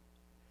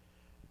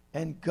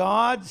 And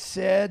God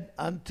said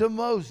unto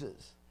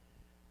Moses,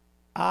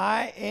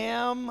 I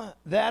am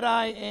that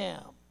I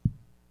am.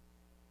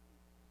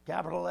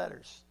 Capital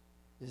letters.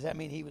 Does that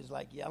mean he was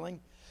like yelling?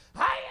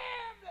 I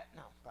am that.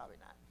 No, probably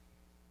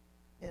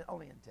not.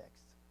 Only in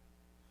text.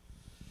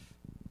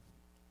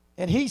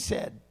 And he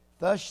said,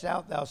 Thus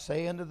shalt thou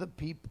say unto the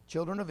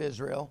children of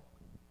Israel,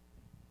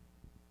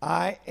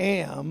 I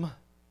am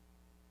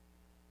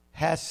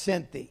hath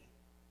sent thee.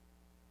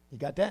 You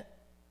got that?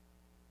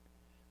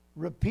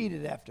 Repeat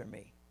it after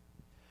me.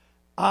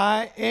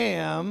 I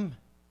am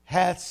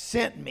hath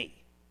sent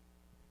me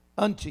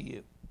unto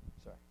you.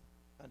 Sorry,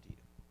 unto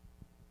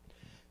you.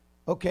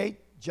 Okay,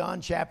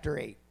 John chapter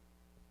 8.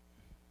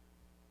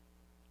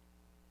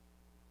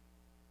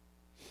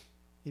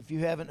 If you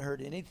haven't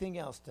heard anything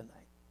else tonight,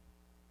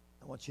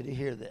 I want you to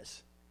hear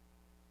this.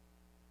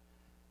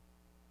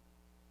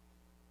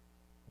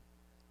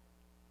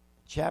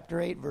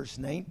 Chapter 8, verse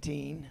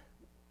 19.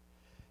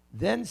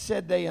 Then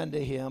said they unto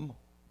him,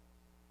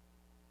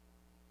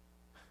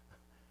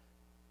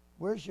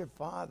 Where's your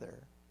father?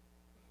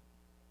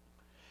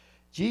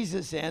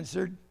 Jesus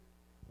answered,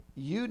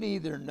 You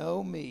neither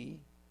know me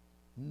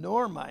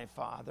nor my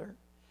Father.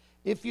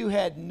 If you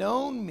had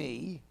known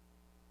me,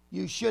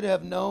 you should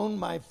have known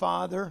my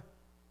Father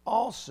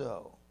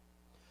also.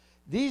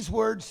 These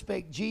words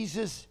spake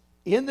Jesus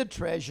in the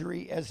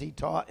treasury as he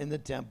taught in the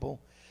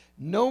temple.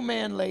 No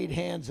man laid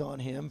hands on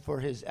him, for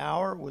his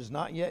hour was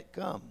not yet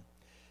come.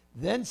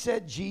 Then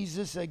said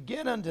Jesus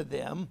again unto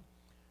them,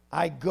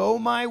 I go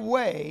my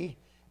way,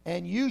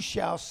 and you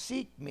shall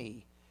seek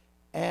me,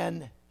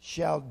 and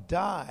shall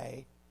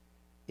die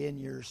in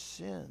your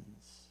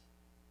sins.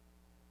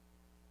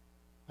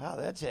 Wow,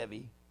 that's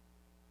heavy.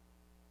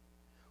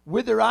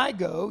 Whither I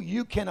go,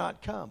 you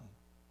cannot come.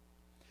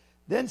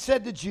 Then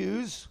said the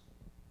Jews,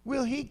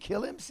 Will he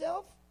kill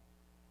himself?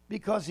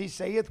 Because he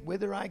saith,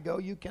 Whither I go,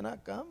 you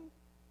cannot come.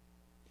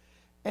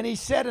 And he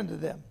said unto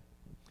them,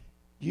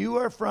 You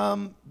are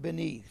from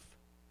beneath,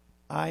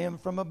 I am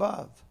from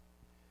above.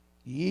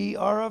 Ye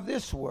are of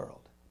this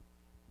world,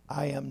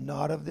 I am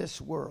not of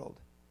this world.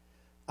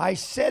 I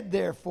said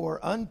therefore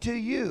unto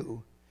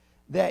you,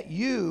 that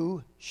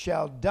you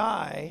shall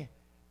die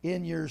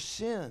in your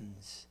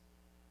sins.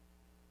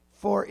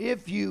 For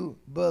if you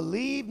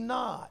believe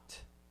not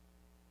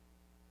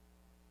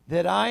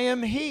that I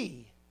am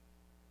he,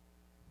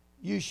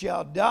 you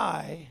shall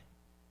die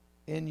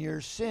in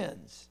your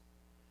sins.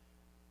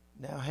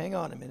 Now hang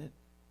on a minute.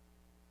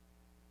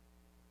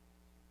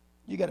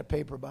 You got a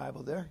paper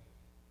Bible there.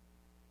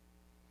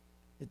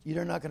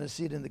 You're not going to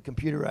see it in the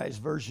computerized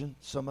version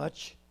so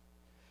much.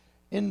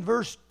 In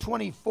verse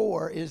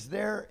 24, is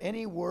there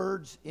any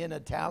words in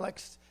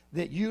italics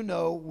that you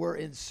know were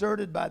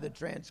inserted by the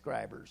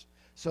transcribers?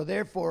 So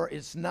therefore,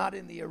 it's not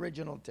in the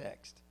original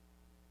text.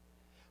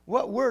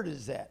 What word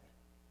is that?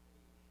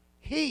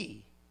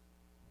 He.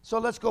 So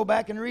let's go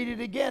back and read it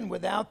again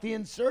without the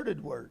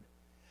inserted word.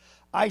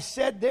 I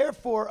said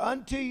therefore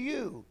unto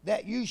you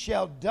that you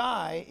shall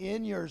die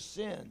in your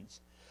sins.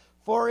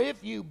 For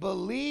if you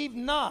believe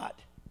not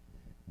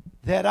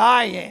that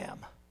I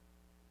am,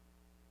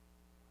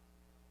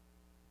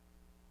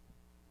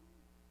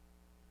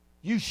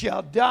 you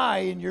shall die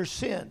in your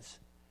sins.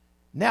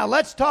 Now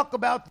let's talk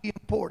about the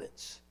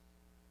importance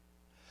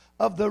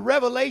of the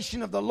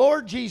revelation of the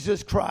Lord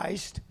Jesus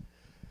Christ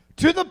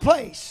to the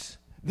place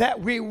that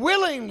we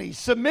willingly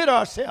submit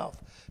ourselves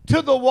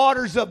to the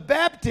waters of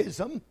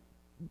baptism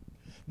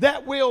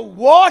that will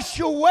wash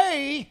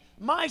away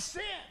my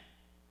sin.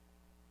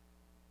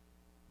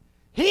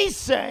 He's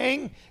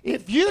saying,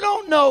 if you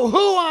don't know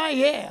who I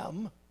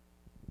am,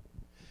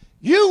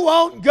 you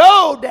won't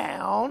go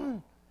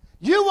down,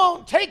 you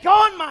won't take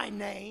on my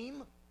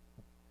name,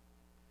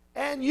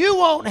 and you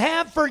won't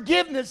have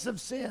forgiveness of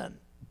sin.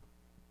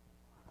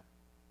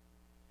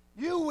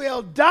 You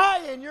will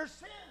die in your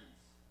sins.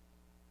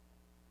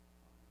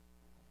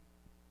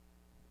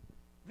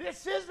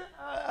 This isn't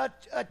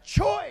a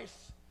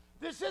choice.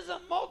 This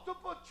isn't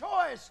multiple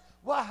choice.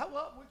 Well,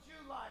 what would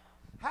you like?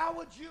 How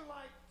would you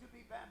like to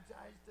be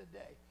baptized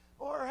today?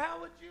 Or how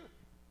would you?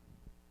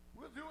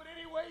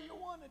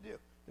 want to do.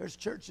 There's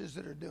churches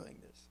that are doing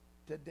this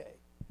today.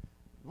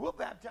 We'll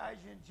baptize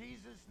you in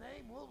Jesus'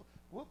 name.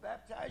 We'll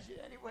baptize you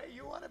any way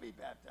you want to be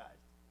baptized.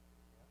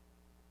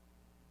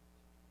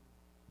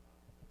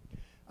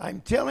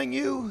 I'm telling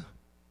you,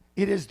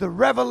 it is the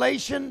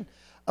revelation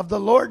of the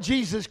Lord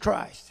Jesus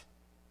Christ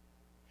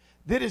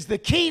that is the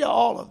key to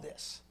all of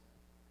this.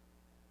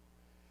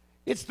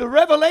 It's the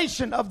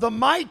revelation of the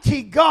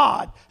mighty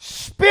God,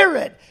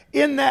 Spirit,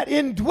 in that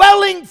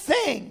indwelling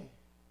thing,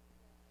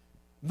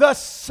 the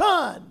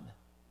Son,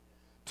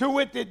 to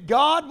wit that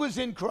God was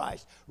in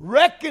Christ,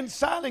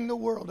 reconciling the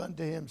world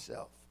unto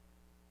himself.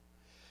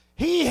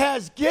 He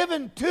has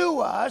given to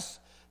us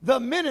the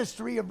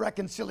ministry of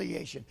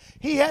reconciliation.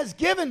 He has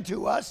given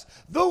to us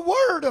the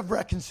word of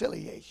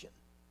reconciliation.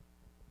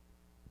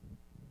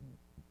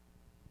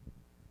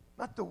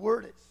 Not the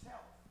word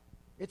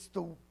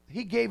itself.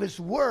 He gave us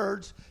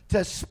words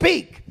to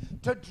speak,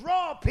 to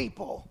draw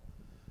people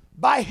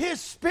by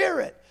his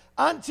Spirit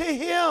unto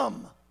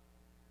him.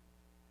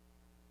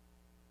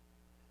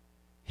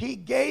 He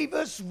gave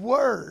us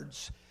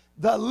words,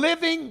 the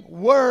living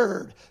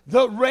word,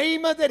 the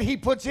rhema that he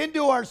puts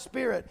into our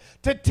spirit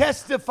to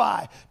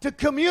testify, to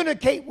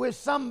communicate with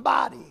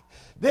somebody,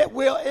 that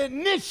will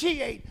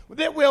initiate,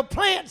 that will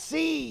plant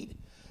seed,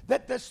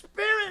 that the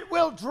Spirit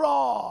will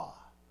draw,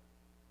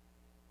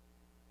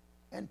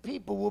 and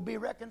people will be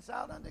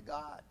reconciled unto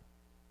God.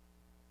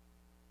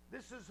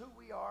 This is who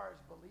we are as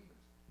believers.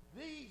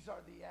 These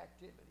are the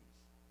activities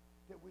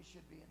that we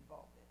should be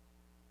involved in.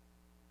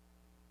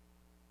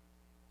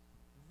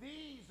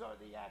 These are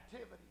the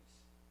activities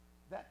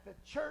that the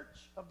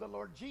church of the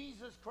Lord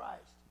Jesus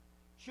Christ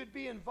should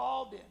be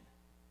involved in.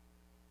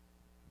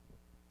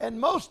 And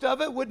most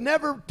of it would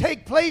never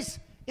take place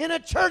in a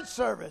church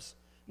service.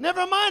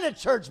 Never mind a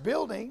church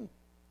building.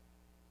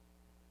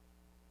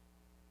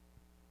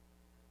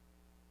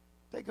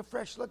 Take a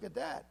fresh look at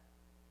that.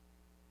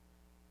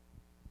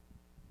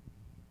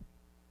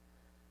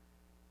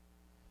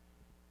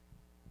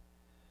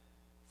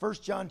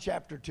 First John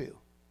chapter 2,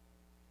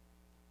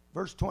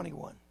 verse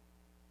 21.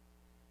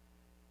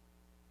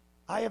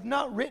 I have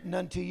not written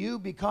unto you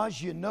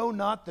because you know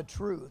not the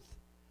truth,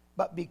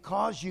 but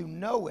because you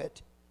know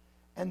it,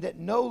 and that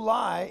no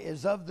lie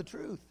is of the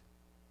truth.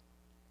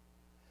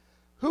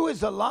 Who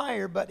is a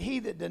liar but he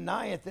that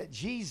denieth that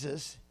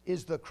Jesus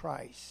is the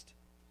Christ?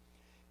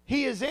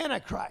 He is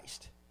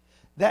Antichrist,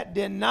 that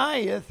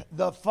denieth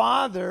the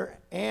Father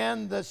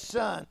and the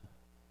Son.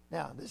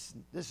 Now,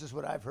 this is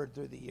what I've heard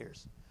through the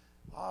years.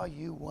 Oh,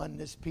 you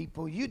oneness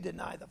people, you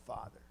deny the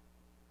Father.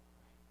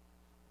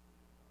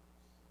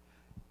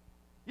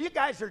 You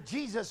guys are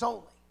Jesus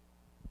only.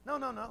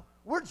 No.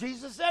 We're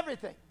Jesus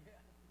everything.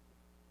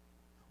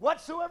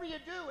 Whatsoever you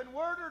do in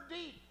word or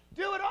deed,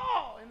 do it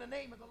all in the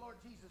name of the Lord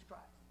Jesus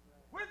Christ.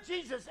 We're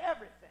Jesus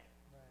everything.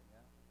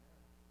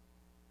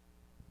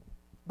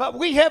 But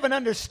we have an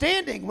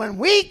understanding when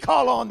we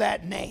call on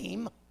that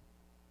name.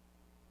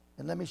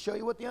 And let me show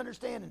you what the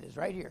understanding is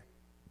right here.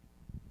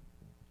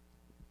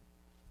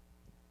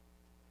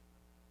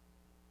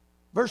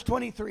 Verse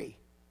 23.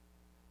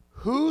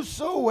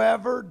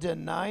 Whosoever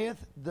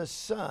denieth the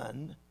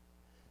Son,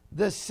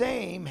 the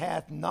same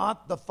hath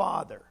not the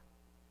Father.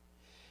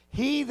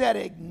 He that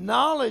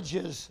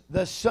acknowledges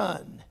the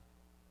Son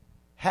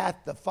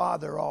hath the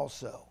Father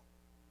also.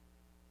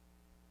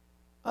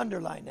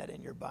 Underline that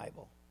in your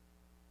Bible.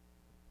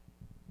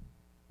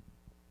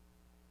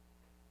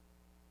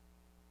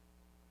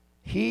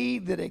 He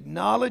that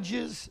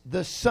acknowledges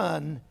the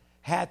Son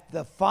hath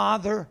the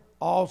Father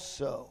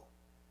also.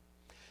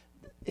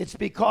 It's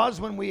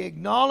because when we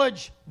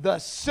acknowledge the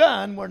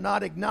Son, we're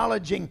not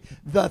acknowledging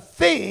the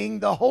thing,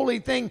 the holy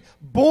thing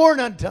born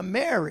unto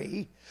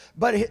Mary,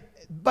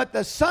 but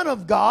the Son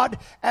of God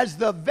as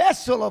the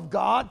vessel of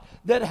God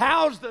that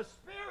housed the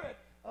Spirit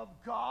of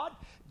God,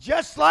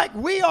 just like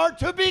we are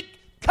to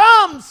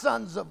become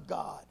sons of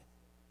God.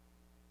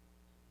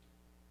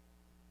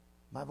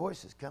 My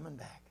voice is coming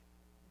back.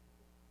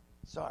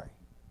 Sorry.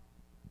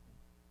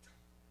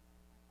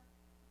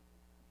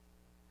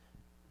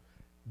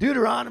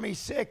 Deuteronomy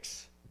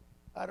 6.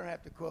 I don't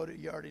have to quote it.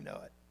 You already know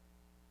it.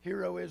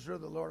 Hear, O Israel,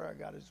 the Lord our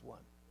God is one.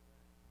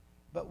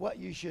 But what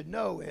you should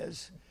know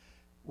is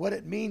what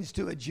it means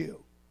to a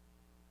Jew.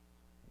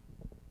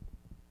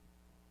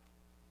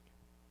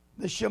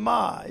 The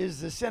Shema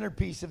is the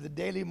centerpiece of the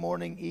daily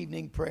morning,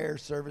 evening prayer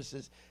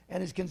services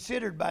and is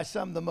considered by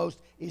some the most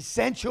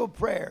essential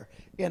prayer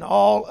in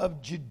all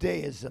of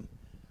Judaism.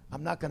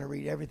 I'm not going to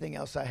read everything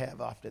else I have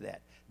after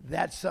that.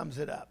 That sums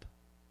it up.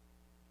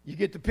 You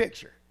get the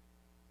picture.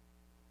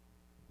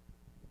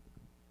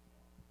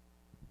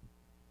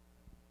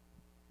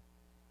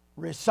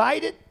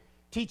 Recite it,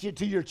 teach it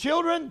to your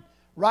children,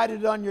 write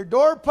it on your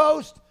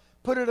doorpost,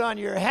 put it on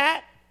your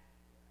hat.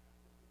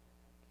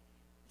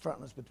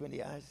 Frontlets between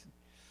the eyes.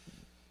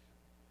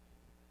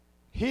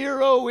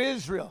 Hear, O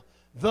Israel,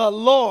 the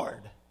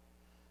Lord,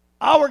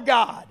 our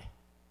God,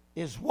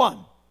 is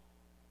one.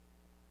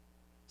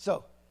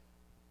 So,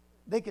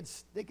 they could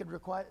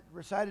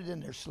recite it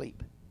in their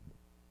sleep.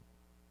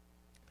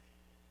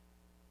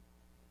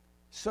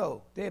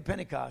 So, day of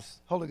Pentecost,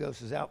 Holy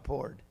Ghost is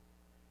outpoured.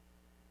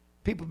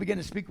 People begin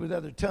to speak with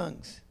other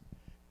tongues.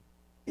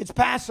 It's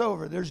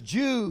Passover. There's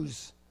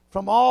Jews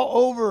from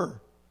all over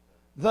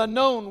the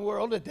known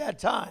world at that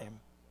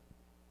time.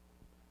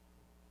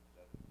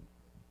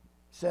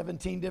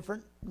 17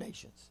 different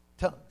nations,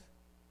 tongues,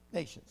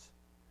 nations.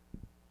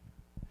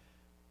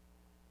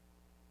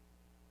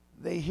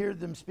 They hear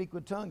them speak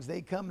with tongues.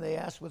 They come, they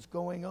ask what's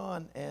going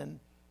on, and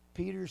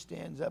Peter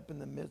stands up in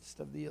the midst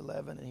of the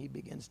 11 and he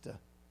begins to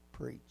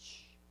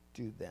preach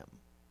to them.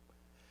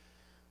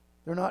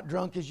 They're not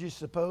drunk as you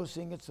suppose,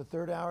 seeing it's the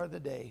third hour of the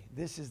day.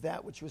 This is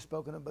that which was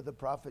spoken of by the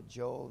prophet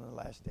Joel in the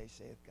last day,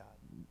 saith God.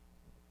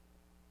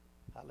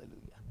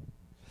 Hallelujah.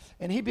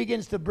 And he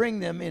begins to bring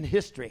them in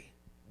history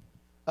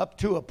up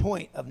to a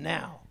point of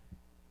now.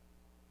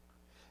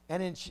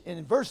 And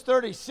in verse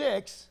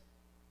 36,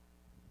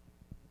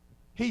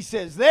 he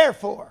says,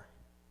 therefore,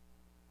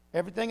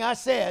 everything I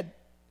said,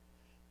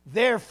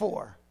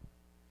 therefore,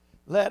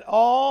 let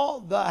all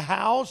the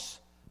house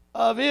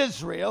of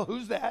Israel,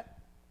 who's that?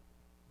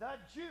 The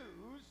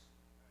Jews,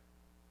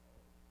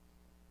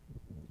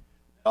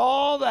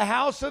 all the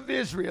house of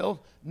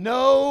Israel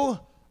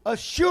know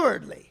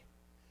assuredly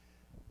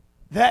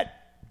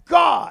that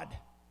God,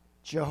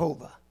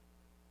 Jehovah,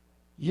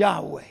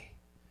 Yahweh,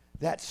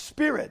 that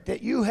spirit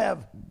that you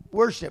have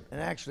worshiped, and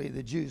actually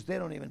the Jews, they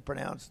don't even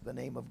pronounce the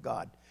name of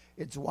God.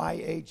 It's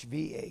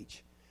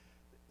YHVH.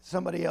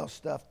 Somebody else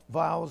stuffed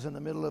vowels in the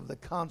middle of the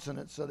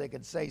consonants so they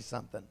could say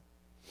something.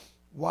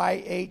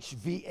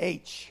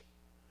 YHVH.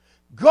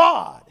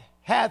 God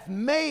hath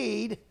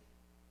made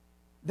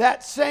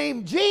that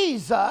same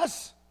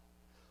Jesus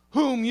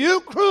whom you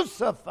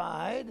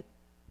crucified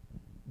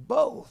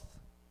both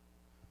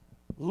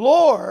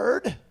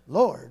Lord,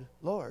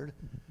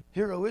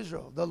 hear, O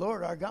Israel, the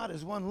Lord our God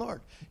is one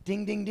Lord.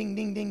 Ding, ding, ding,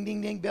 ding, ding,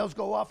 ding, ding. Bells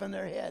go off in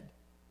their head.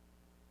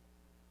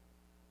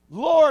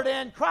 Lord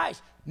and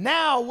Christ.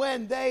 Now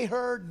when they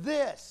heard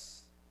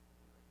this.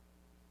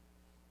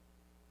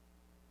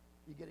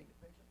 You getting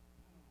the picture?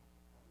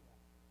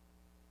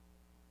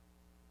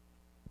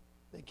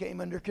 They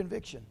came under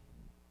conviction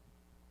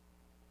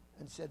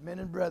and said, men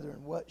and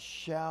brethren, what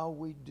shall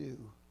we do?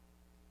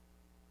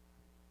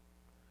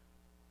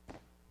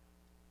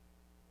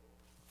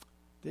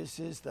 This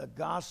is the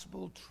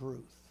gospel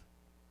truth.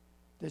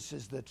 This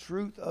is the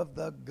truth of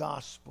the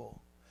gospel.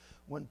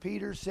 When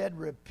Peter said,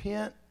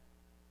 repent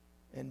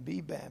and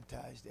be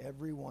baptized,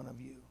 every one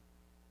of you,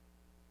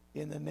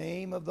 in the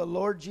name of the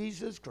Lord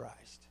Jesus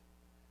Christ,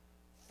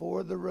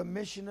 for the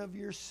remission of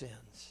your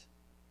sins,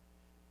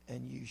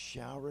 and you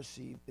shall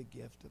receive the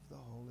gift of the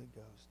Holy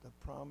Ghost. The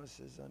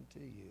promises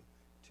unto you,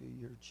 to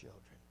your children.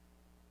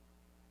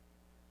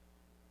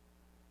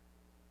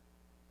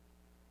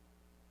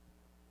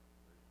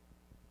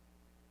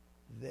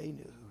 They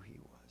knew who he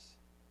was.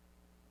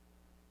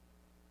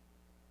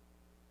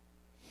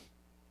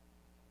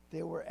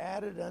 There were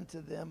added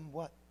unto them,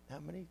 what? How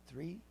many?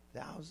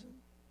 3,000?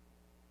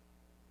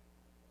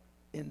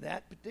 In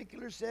that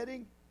particular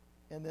setting.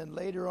 And then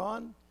later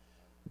on,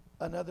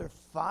 another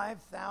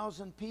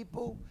 5,000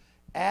 people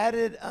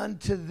added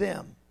unto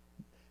them.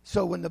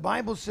 So when the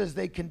Bible says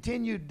they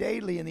continued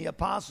daily in the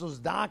apostles'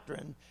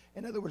 doctrine,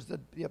 in other words,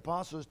 the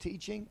apostles'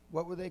 teaching,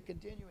 what were they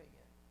continuing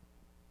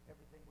in?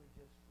 Everything we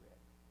just read.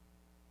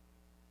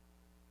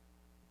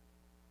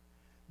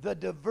 The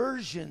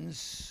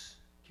diversions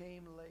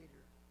came later.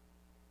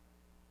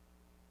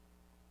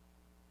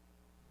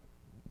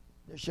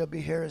 There shall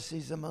be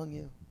heresies among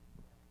you.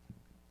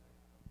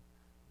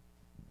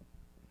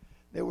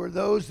 There were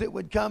those that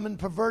would come and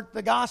pervert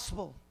the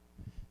gospel,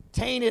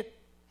 taint it.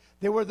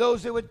 There were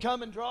those that would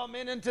come and draw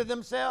men into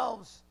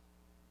themselves.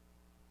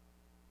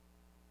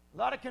 A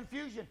lot of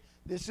confusion.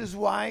 This is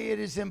why it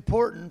is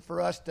important for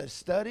us to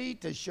study,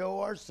 to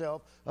show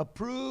ourselves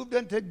approved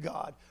unto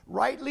God,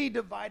 rightly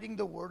dividing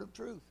the word of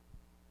truth.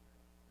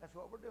 That's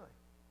what we're doing.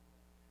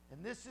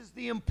 And this is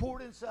the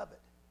importance of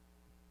it.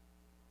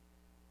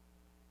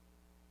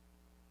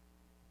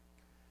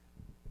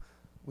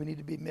 We need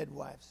to be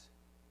midwives.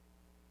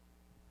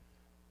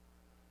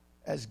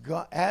 As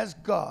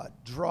God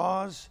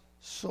draws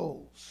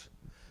souls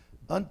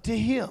unto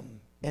him,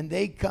 and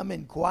they come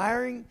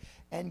inquiring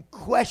and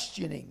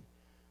questioning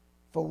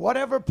for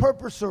whatever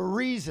purpose or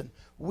reason,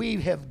 we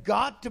have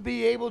got to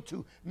be able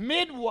to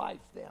midwife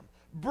them,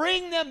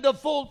 bring them to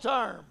full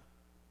term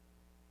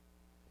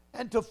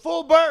and to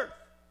full birth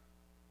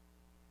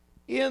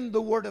in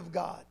the Word of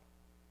God.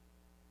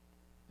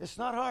 It's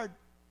not hard.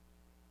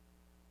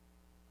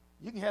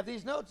 You can have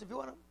these notes if you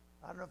want them.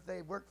 I don't know if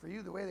they work for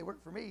you the way they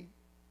work for me.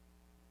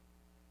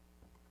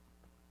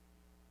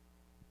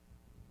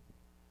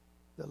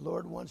 The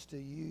Lord wants to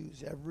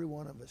use every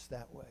one of us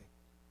that way.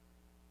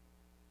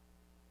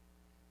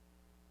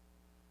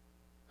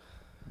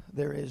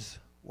 There is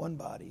one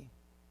body,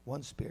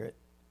 one Spirit,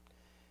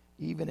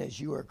 even as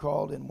you are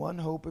called in one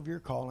hope of your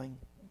calling,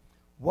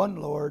 one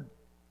Lord,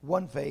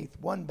 one faith,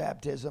 one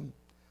baptism,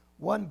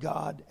 one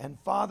God and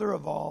Father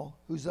of all,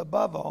 who's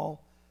above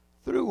all,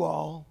 through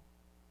all.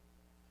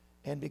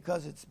 And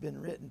because it's been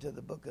written to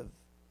the book of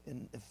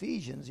in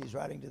Ephesians, he's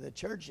writing to the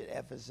church at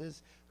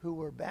Ephesus who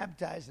were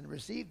baptized and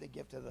received the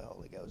gift of the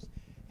Holy Ghost,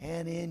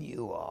 and in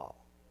you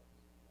all.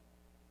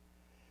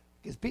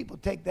 Because people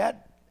take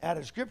that out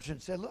of Scripture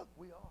and say, look,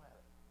 we all have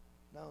it.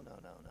 No, no,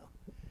 no,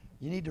 no.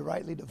 You need to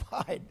rightly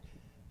divide.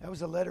 That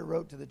was a letter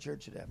wrote to the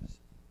church at Ephesus.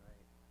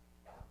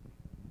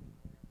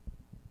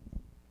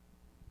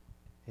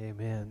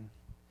 Amen.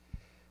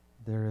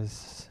 There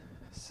is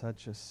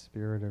such a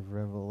spirit of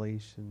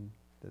revelation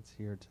that's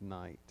here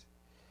tonight,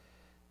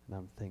 and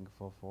I'm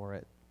thankful for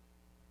it.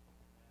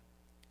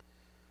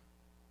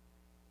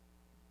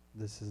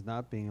 This is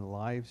not being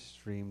live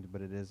streamed,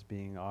 but it is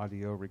being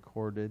audio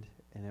recorded,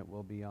 and it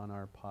will be on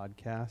our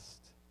podcast.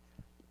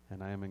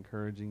 And I am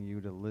encouraging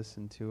you to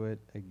listen to it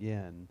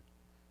again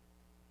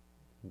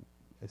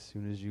as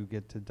soon as you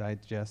get to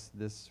digest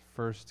this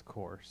first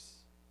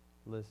course.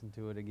 Listen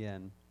to it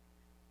again.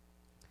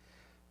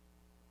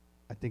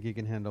 I think you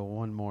can handle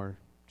one more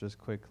just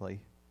quickly.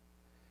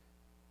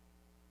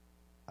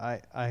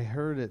 I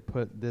heard it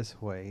put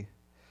this way,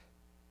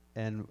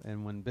 and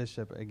when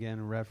Bishop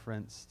again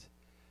referenced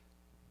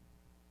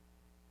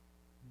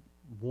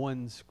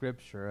one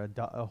scripture,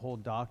 a whole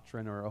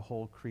doctrine or a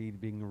whole creed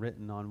being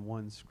written on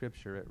one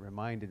scripture, it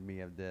reminded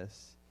me of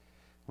this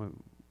when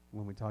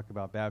we talk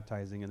about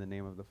baptizing in the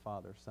name of the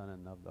Father, Son,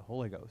 and of the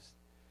Holy Ghost.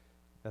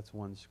 That's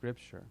one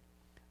scripture.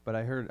 But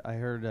I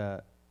heard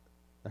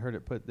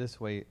it put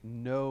this way: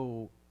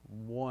 no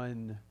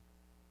one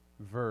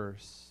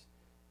verse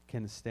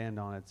can stand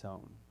on its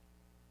own.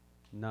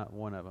 Not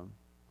one of them.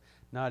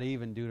 Not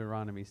even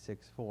Deuteronomy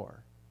 6:4.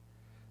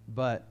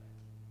 But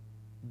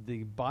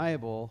the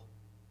Bible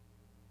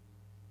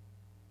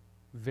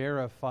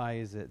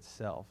verifies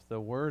itself.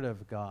 The Word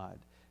of God.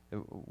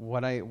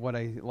 What I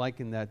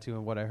liken that to,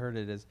 and what I heard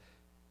it is,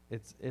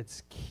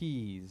 it's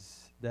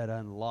keys that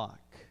unlock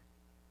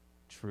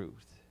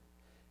truth.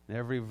 And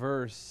every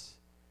verse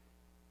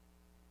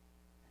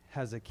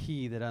has a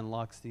key that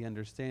unlocks the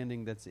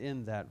understanding that's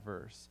in that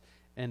verse.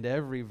 And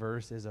every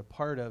verse is a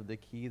part of the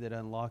key that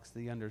unlocks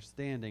the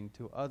understanding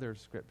to other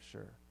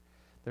scripture.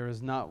 There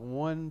is not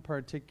one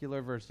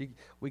particular verse.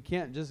 We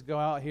can't just go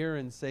out here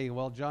and say,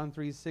 well, John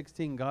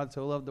 3:16, God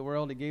so loved the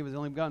world, he gave his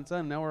only begotten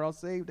Son, now we're all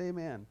saved,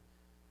 amen.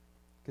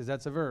 Because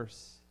that's a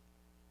verse.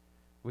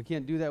 We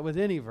can't do that with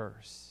any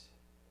verse.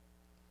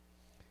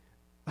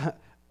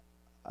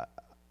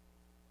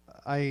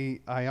 I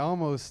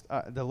almost,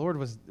 the Lord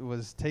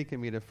was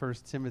taking me to 1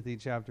 Timothy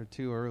chapter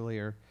 2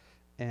 earlier,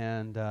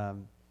 and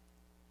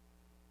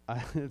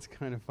it's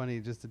kind of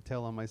funny just to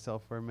tell on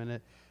myself for a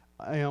minute.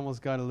 I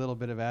almost got a little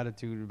bit of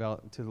attitude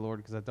to the Lord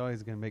because I thought he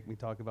was going to make me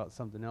talk about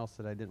something else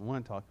that I didn't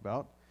want to talk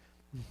about.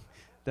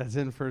 That's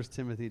in 1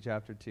 Timothy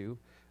chapter 2.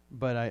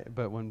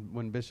 But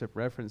when Bishop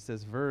referenced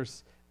this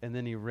verse, and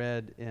then he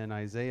read in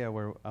Isaiah,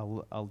 where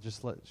I'll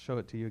just show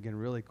it to you again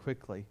really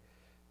quickly,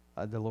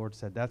 the Lord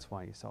said, that's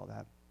why you saw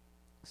that.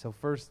 So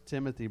 1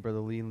 Timothy, Brother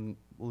Leland,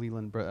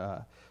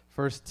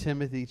 1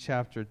 Timothy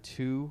chapter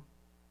 2,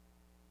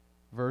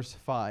 verse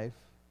 5.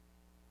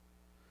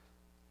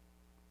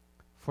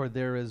 For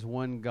there is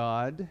one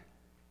God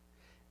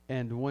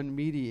and one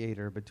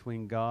mediator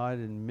between God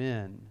and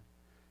men.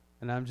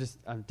 And I'm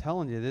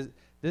telling you,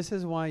 this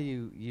is why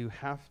you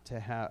have to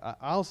have,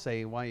 I'll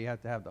say why you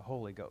have to have the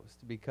Holy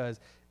Ghost. Because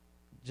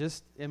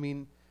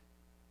an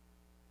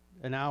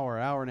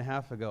hour and a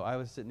half ago, I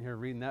was sitting here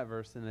reading that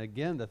verse, and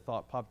again the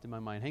thought popped in my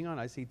mind, hang on,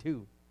 I see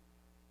two.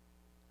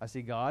 I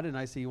see God and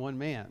I see one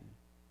man.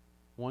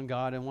 One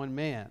God and one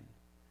man.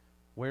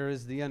 Where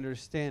is the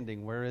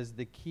understanding? Where is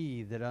the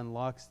key that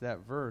unlocks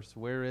that verse?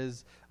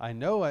 I'm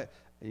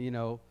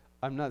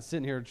not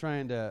sitting here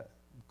trying to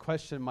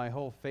question my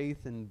whole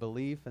faith and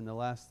belief in the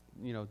last,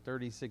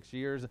 36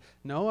 years.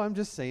 No, I'm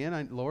just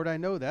saying, Lord, I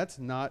know that's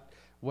not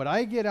what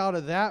I get out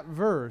of that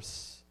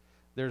verse.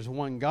 There's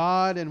one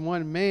God and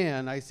one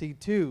man. I see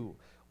two.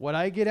 What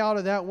I get out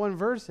of that one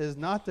verse is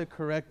not the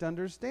correct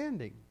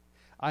understanding.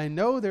 I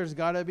know there's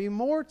got to be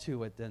more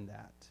to it than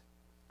that.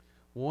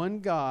 One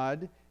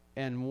God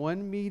and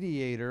one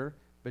mediator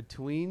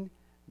between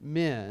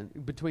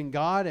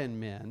God and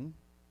men,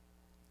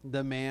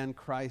 the man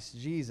Christ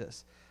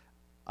Jesus.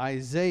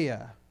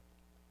 Isaiah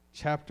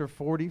chapter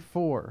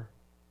 44,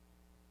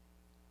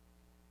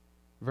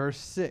 verse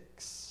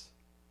 6.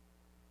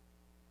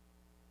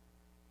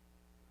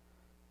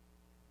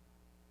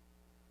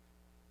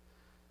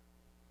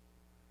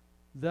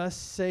 Thus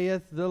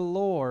saith the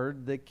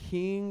Lord, the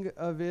King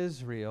of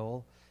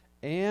Israel,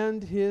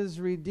 and his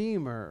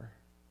Redeemer.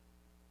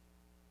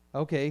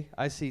 Okay,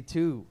 I see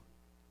two.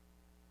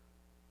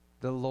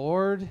 The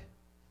Lord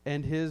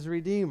and his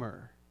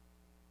Redeemer.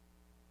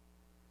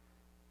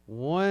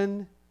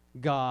 One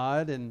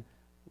God and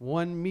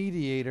one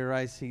mediator,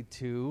 I see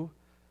two.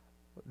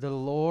 The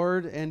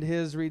Lord and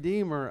his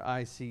Redeemer,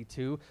 I see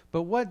two.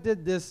 But what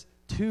did this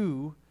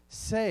two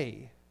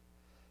say?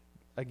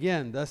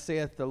 Again, thus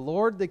saith the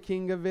Lord, the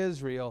King of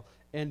Israel,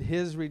 and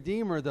his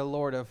Redeemer, the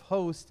Lord of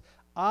hosts.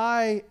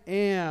 I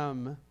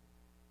am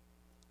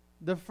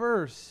the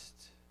first.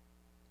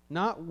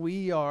 Not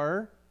we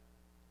are.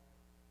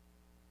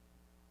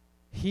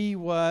 He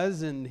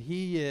was and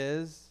He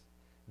is.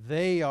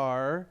 They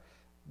are.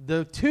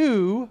 The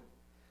two,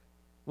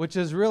 which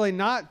is really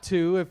not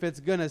two if it's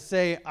going to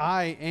say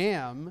I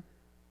am.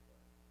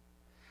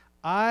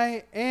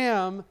 I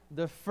am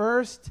the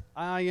first,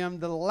 I am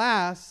the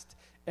last,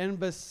 and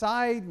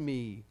beside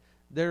me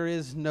there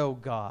is no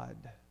God.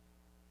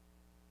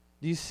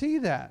 Do you see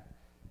that?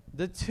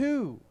 The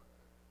two.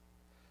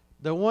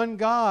 The one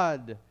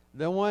God,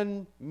 the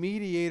one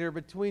mediator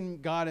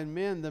between God and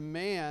men, the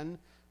man,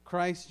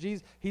 Christ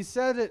Jesus. He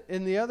said it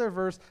in the other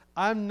verse,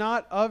 I'm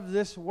not of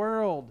this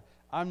world.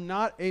 I'm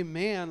not a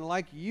man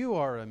like you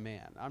are a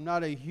man. I'm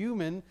not a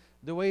human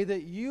the way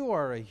that you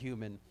are a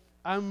human.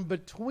 I'm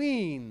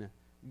between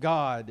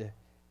God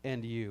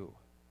and you.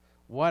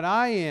 What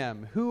I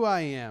am, who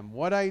I am,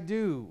 what I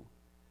do,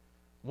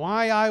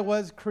 why I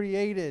was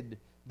created,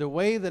 the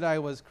way that I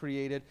was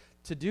created,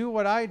 to do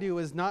what I do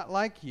is not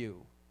like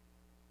you.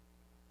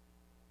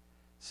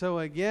 So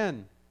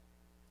again,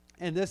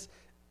 and this,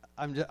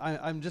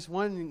 I'm just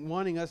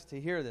wanting us to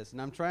hear this,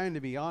 and I'm trying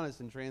to be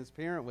honest and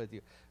transparent with you,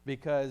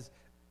 because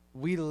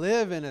we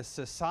live in a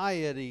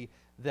society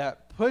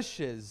that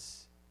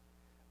pushes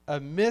a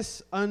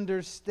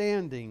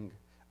misunderstanding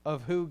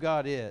of who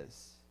God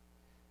is.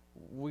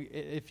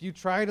 If you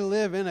try to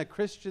live in a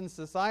Christian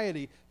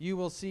society, you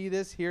will see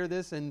this, hear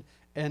this,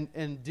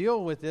 and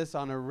deal with this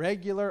on a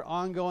regular,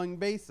 ongoing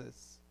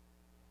basis.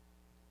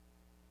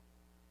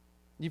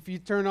 If you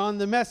turn on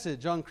the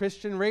message on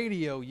Christian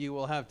radio, you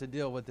will have to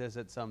deal with this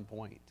at some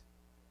point.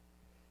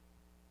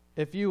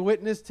 If you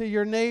witness to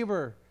your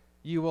neighbor,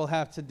 you will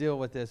have to deal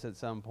with this at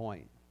some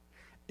point.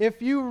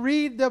 If you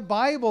read the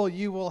Bible,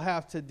 you will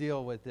have to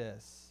deal with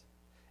this.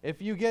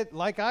 If you get,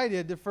 like I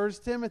did, to 1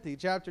 Timothy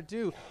chapter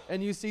 2,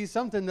 and you see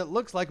something that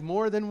looks like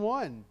more than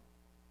one,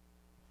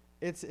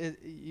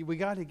 we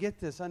got to get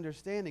this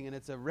understanding, and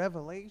it's a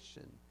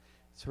revelation.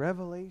 It's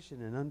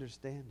revelation and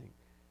understanding.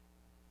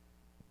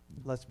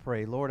 Let's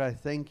pray. Lord, I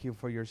thank you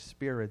for your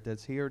Spirit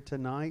that's here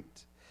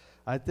tonight.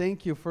 I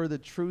thank you for the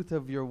truth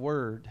of your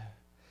word.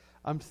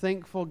 I'm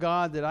thankful,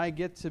 God, that I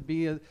get to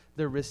be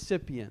the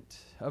recipient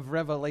of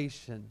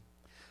revelation.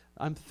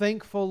 I'm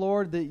thankful,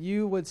 Lord, that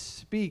you would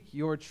speak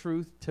your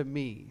truth to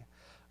me.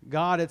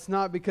 God, it's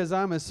not because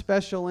I'm a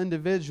special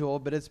individual,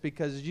 but it's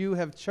because you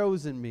have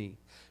chosen me.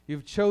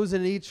 You've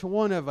chosen each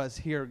one of us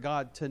here,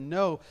 God, to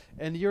know.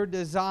 And your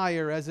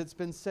desire, as it's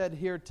been said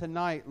here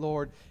tonight,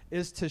 Lord,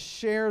 is to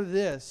share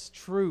this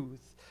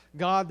truth.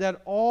 God,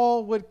 that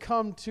all would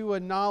come to a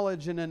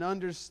knowledge and an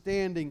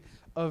understanding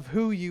of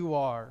who you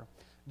are.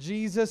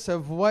 Jesus,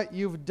 of what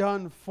you've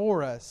done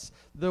for us,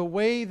 the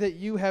way that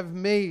you have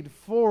made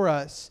for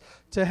us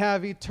to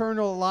have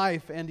eternal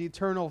life and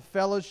eternal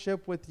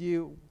fellowship with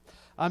you.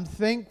 I'm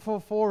thankful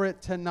for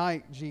it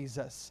tonight,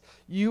 Jesus.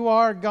 You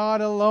are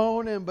God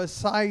alone, and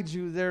beside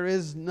you there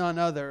is none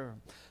other.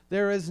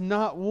 There is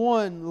not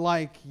one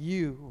like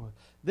you.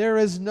 There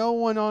is no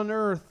one on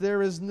earth.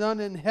 There is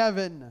none in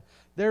heaven.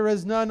 There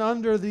is none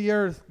under the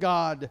earth,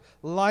 God,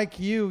 like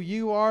you.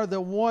 You are the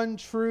one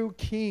true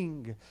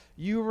King.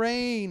 You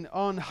reign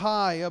on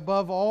high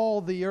above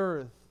all the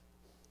earth.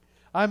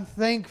 I'm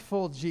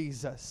thankful,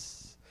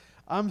 Jesus.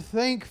 I'm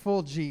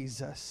thankful,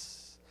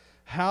 Jesus.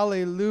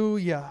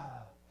 Hallelujah.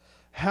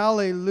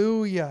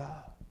 Hallelujah.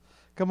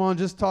 Come on,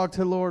 just talk to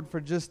the Lord for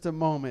just a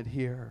moment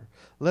here.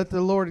 Let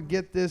the Lord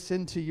get this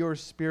into your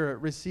spirit.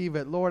 Receive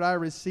it. Lord, I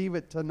receive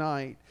it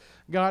tonight.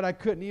 God, I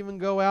couldn't even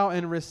go out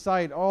and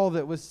recite all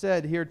that was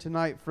said here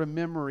tonight from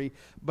memory,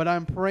 but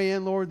I'm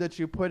praying, Lord, that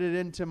you put it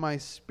into my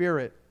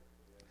spirit.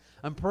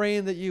 I'm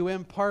praying that you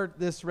impart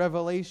this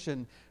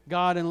revelation,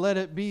 God, and let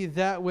it be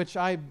that which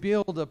I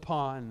build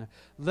upon.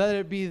 Let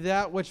it be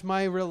that which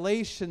my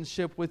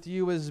relationship with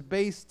you is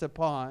based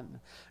upon.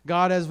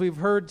 God, as we've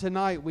heard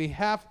tonight, we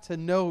have to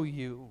know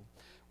you.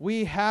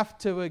 We have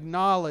to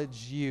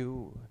acknowledge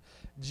you.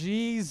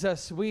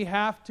 Jesus, we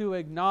have to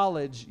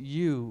acknowledge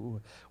you.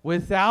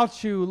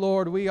 Without you,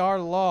 Lord, we are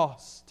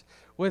lost.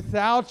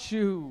 Without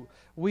you,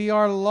 we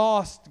are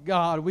lost,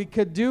 God. We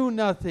could do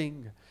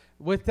nothing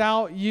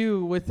without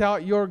you,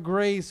 without your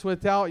grace,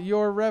 without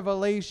your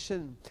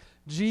revelation.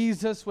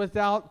 Jesus,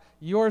 without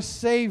your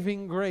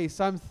saving grace.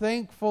 I'm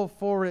thankful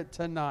for it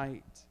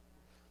tonight.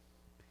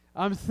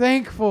 I'm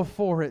thankful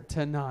for it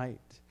tonight.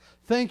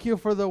 Thank you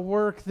for the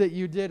work that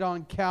you did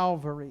on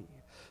Calvary.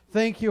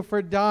 Thank you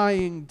for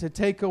dying to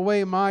take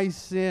away my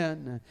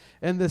sin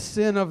and the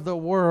sin of the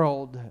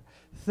world.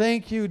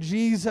 Thank you,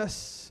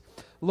 Jesus.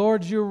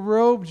 Lord, you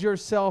robed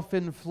yourself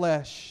in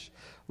flesh.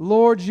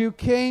 Lord, you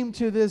came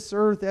to this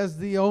earth as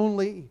the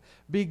only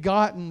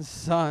begotten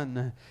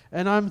Son,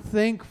 and I'm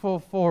thankful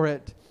for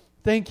it.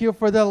 Thank you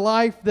for the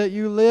life that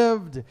you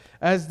lived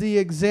as the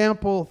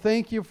example.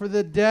 Thank you for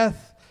the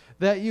death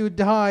that you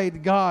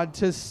died, God,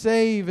 to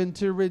save and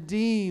to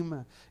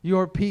redeem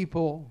your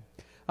people.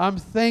 I'm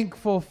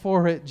thankful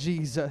for it,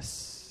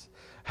 Jesus.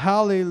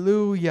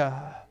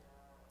 Hallelujah.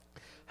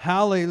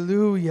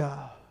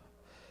 Hallelujah.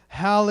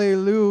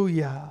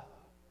 Hallelujah.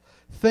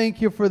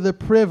 Thank you for the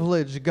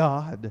privilege,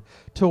 God,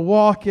 to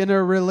walk in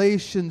a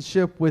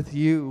relationship with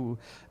you,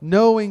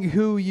 knowing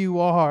who you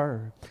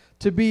are,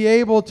 to be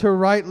able to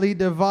rightly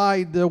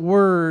divide the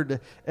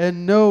word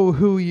and know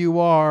who you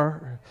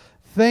are.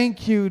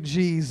 Thank you,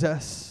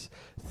 Jesus.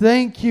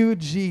 Thank you,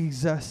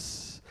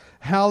 Jesus.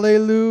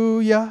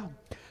 Hallelujah.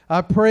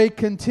 I pray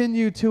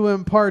continue to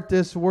impart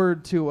this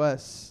word to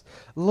us.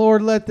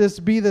 Lord, let this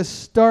be the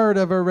start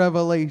of a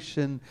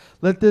revelation.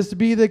 Let this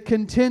be the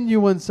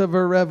continuance of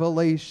a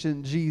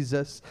revelation,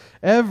 Jesus.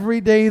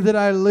 Every day that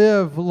I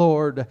live,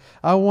 Lord,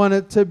 I want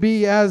it to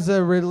be as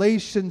a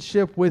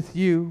relationship with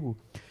you,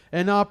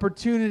 an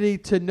opportunity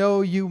to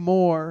know you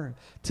more,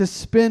 to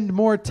spend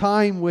more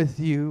time with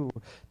you,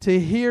 to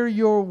hear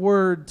your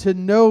word, to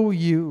know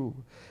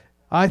you.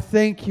 I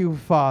thank you,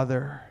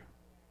 Father.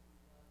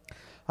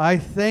 I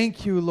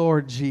thank you,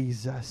 Lord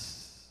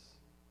Jesus.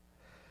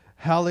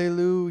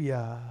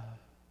 Hallelujah.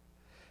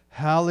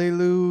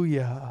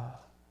 Hallelujah.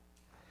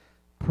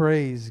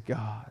 Praise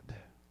God.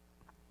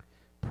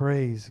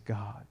 Praise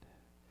God.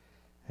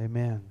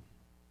 Amen.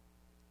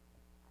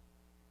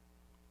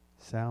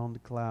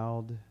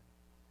 SoundCloud,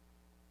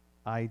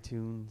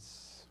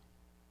 iTunes.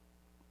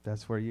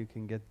 That's where you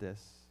can get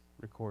this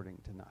recording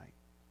tonight.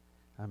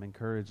 I'm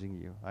encouraging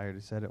you. I already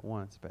said it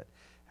once, but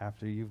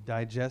after you've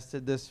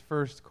digested this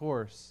first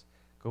course,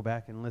 go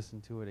back and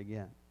listen to it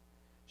again.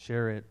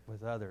 Share it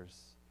with others.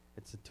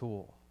 It's a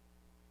tool.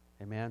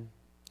 Amen.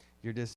 You're just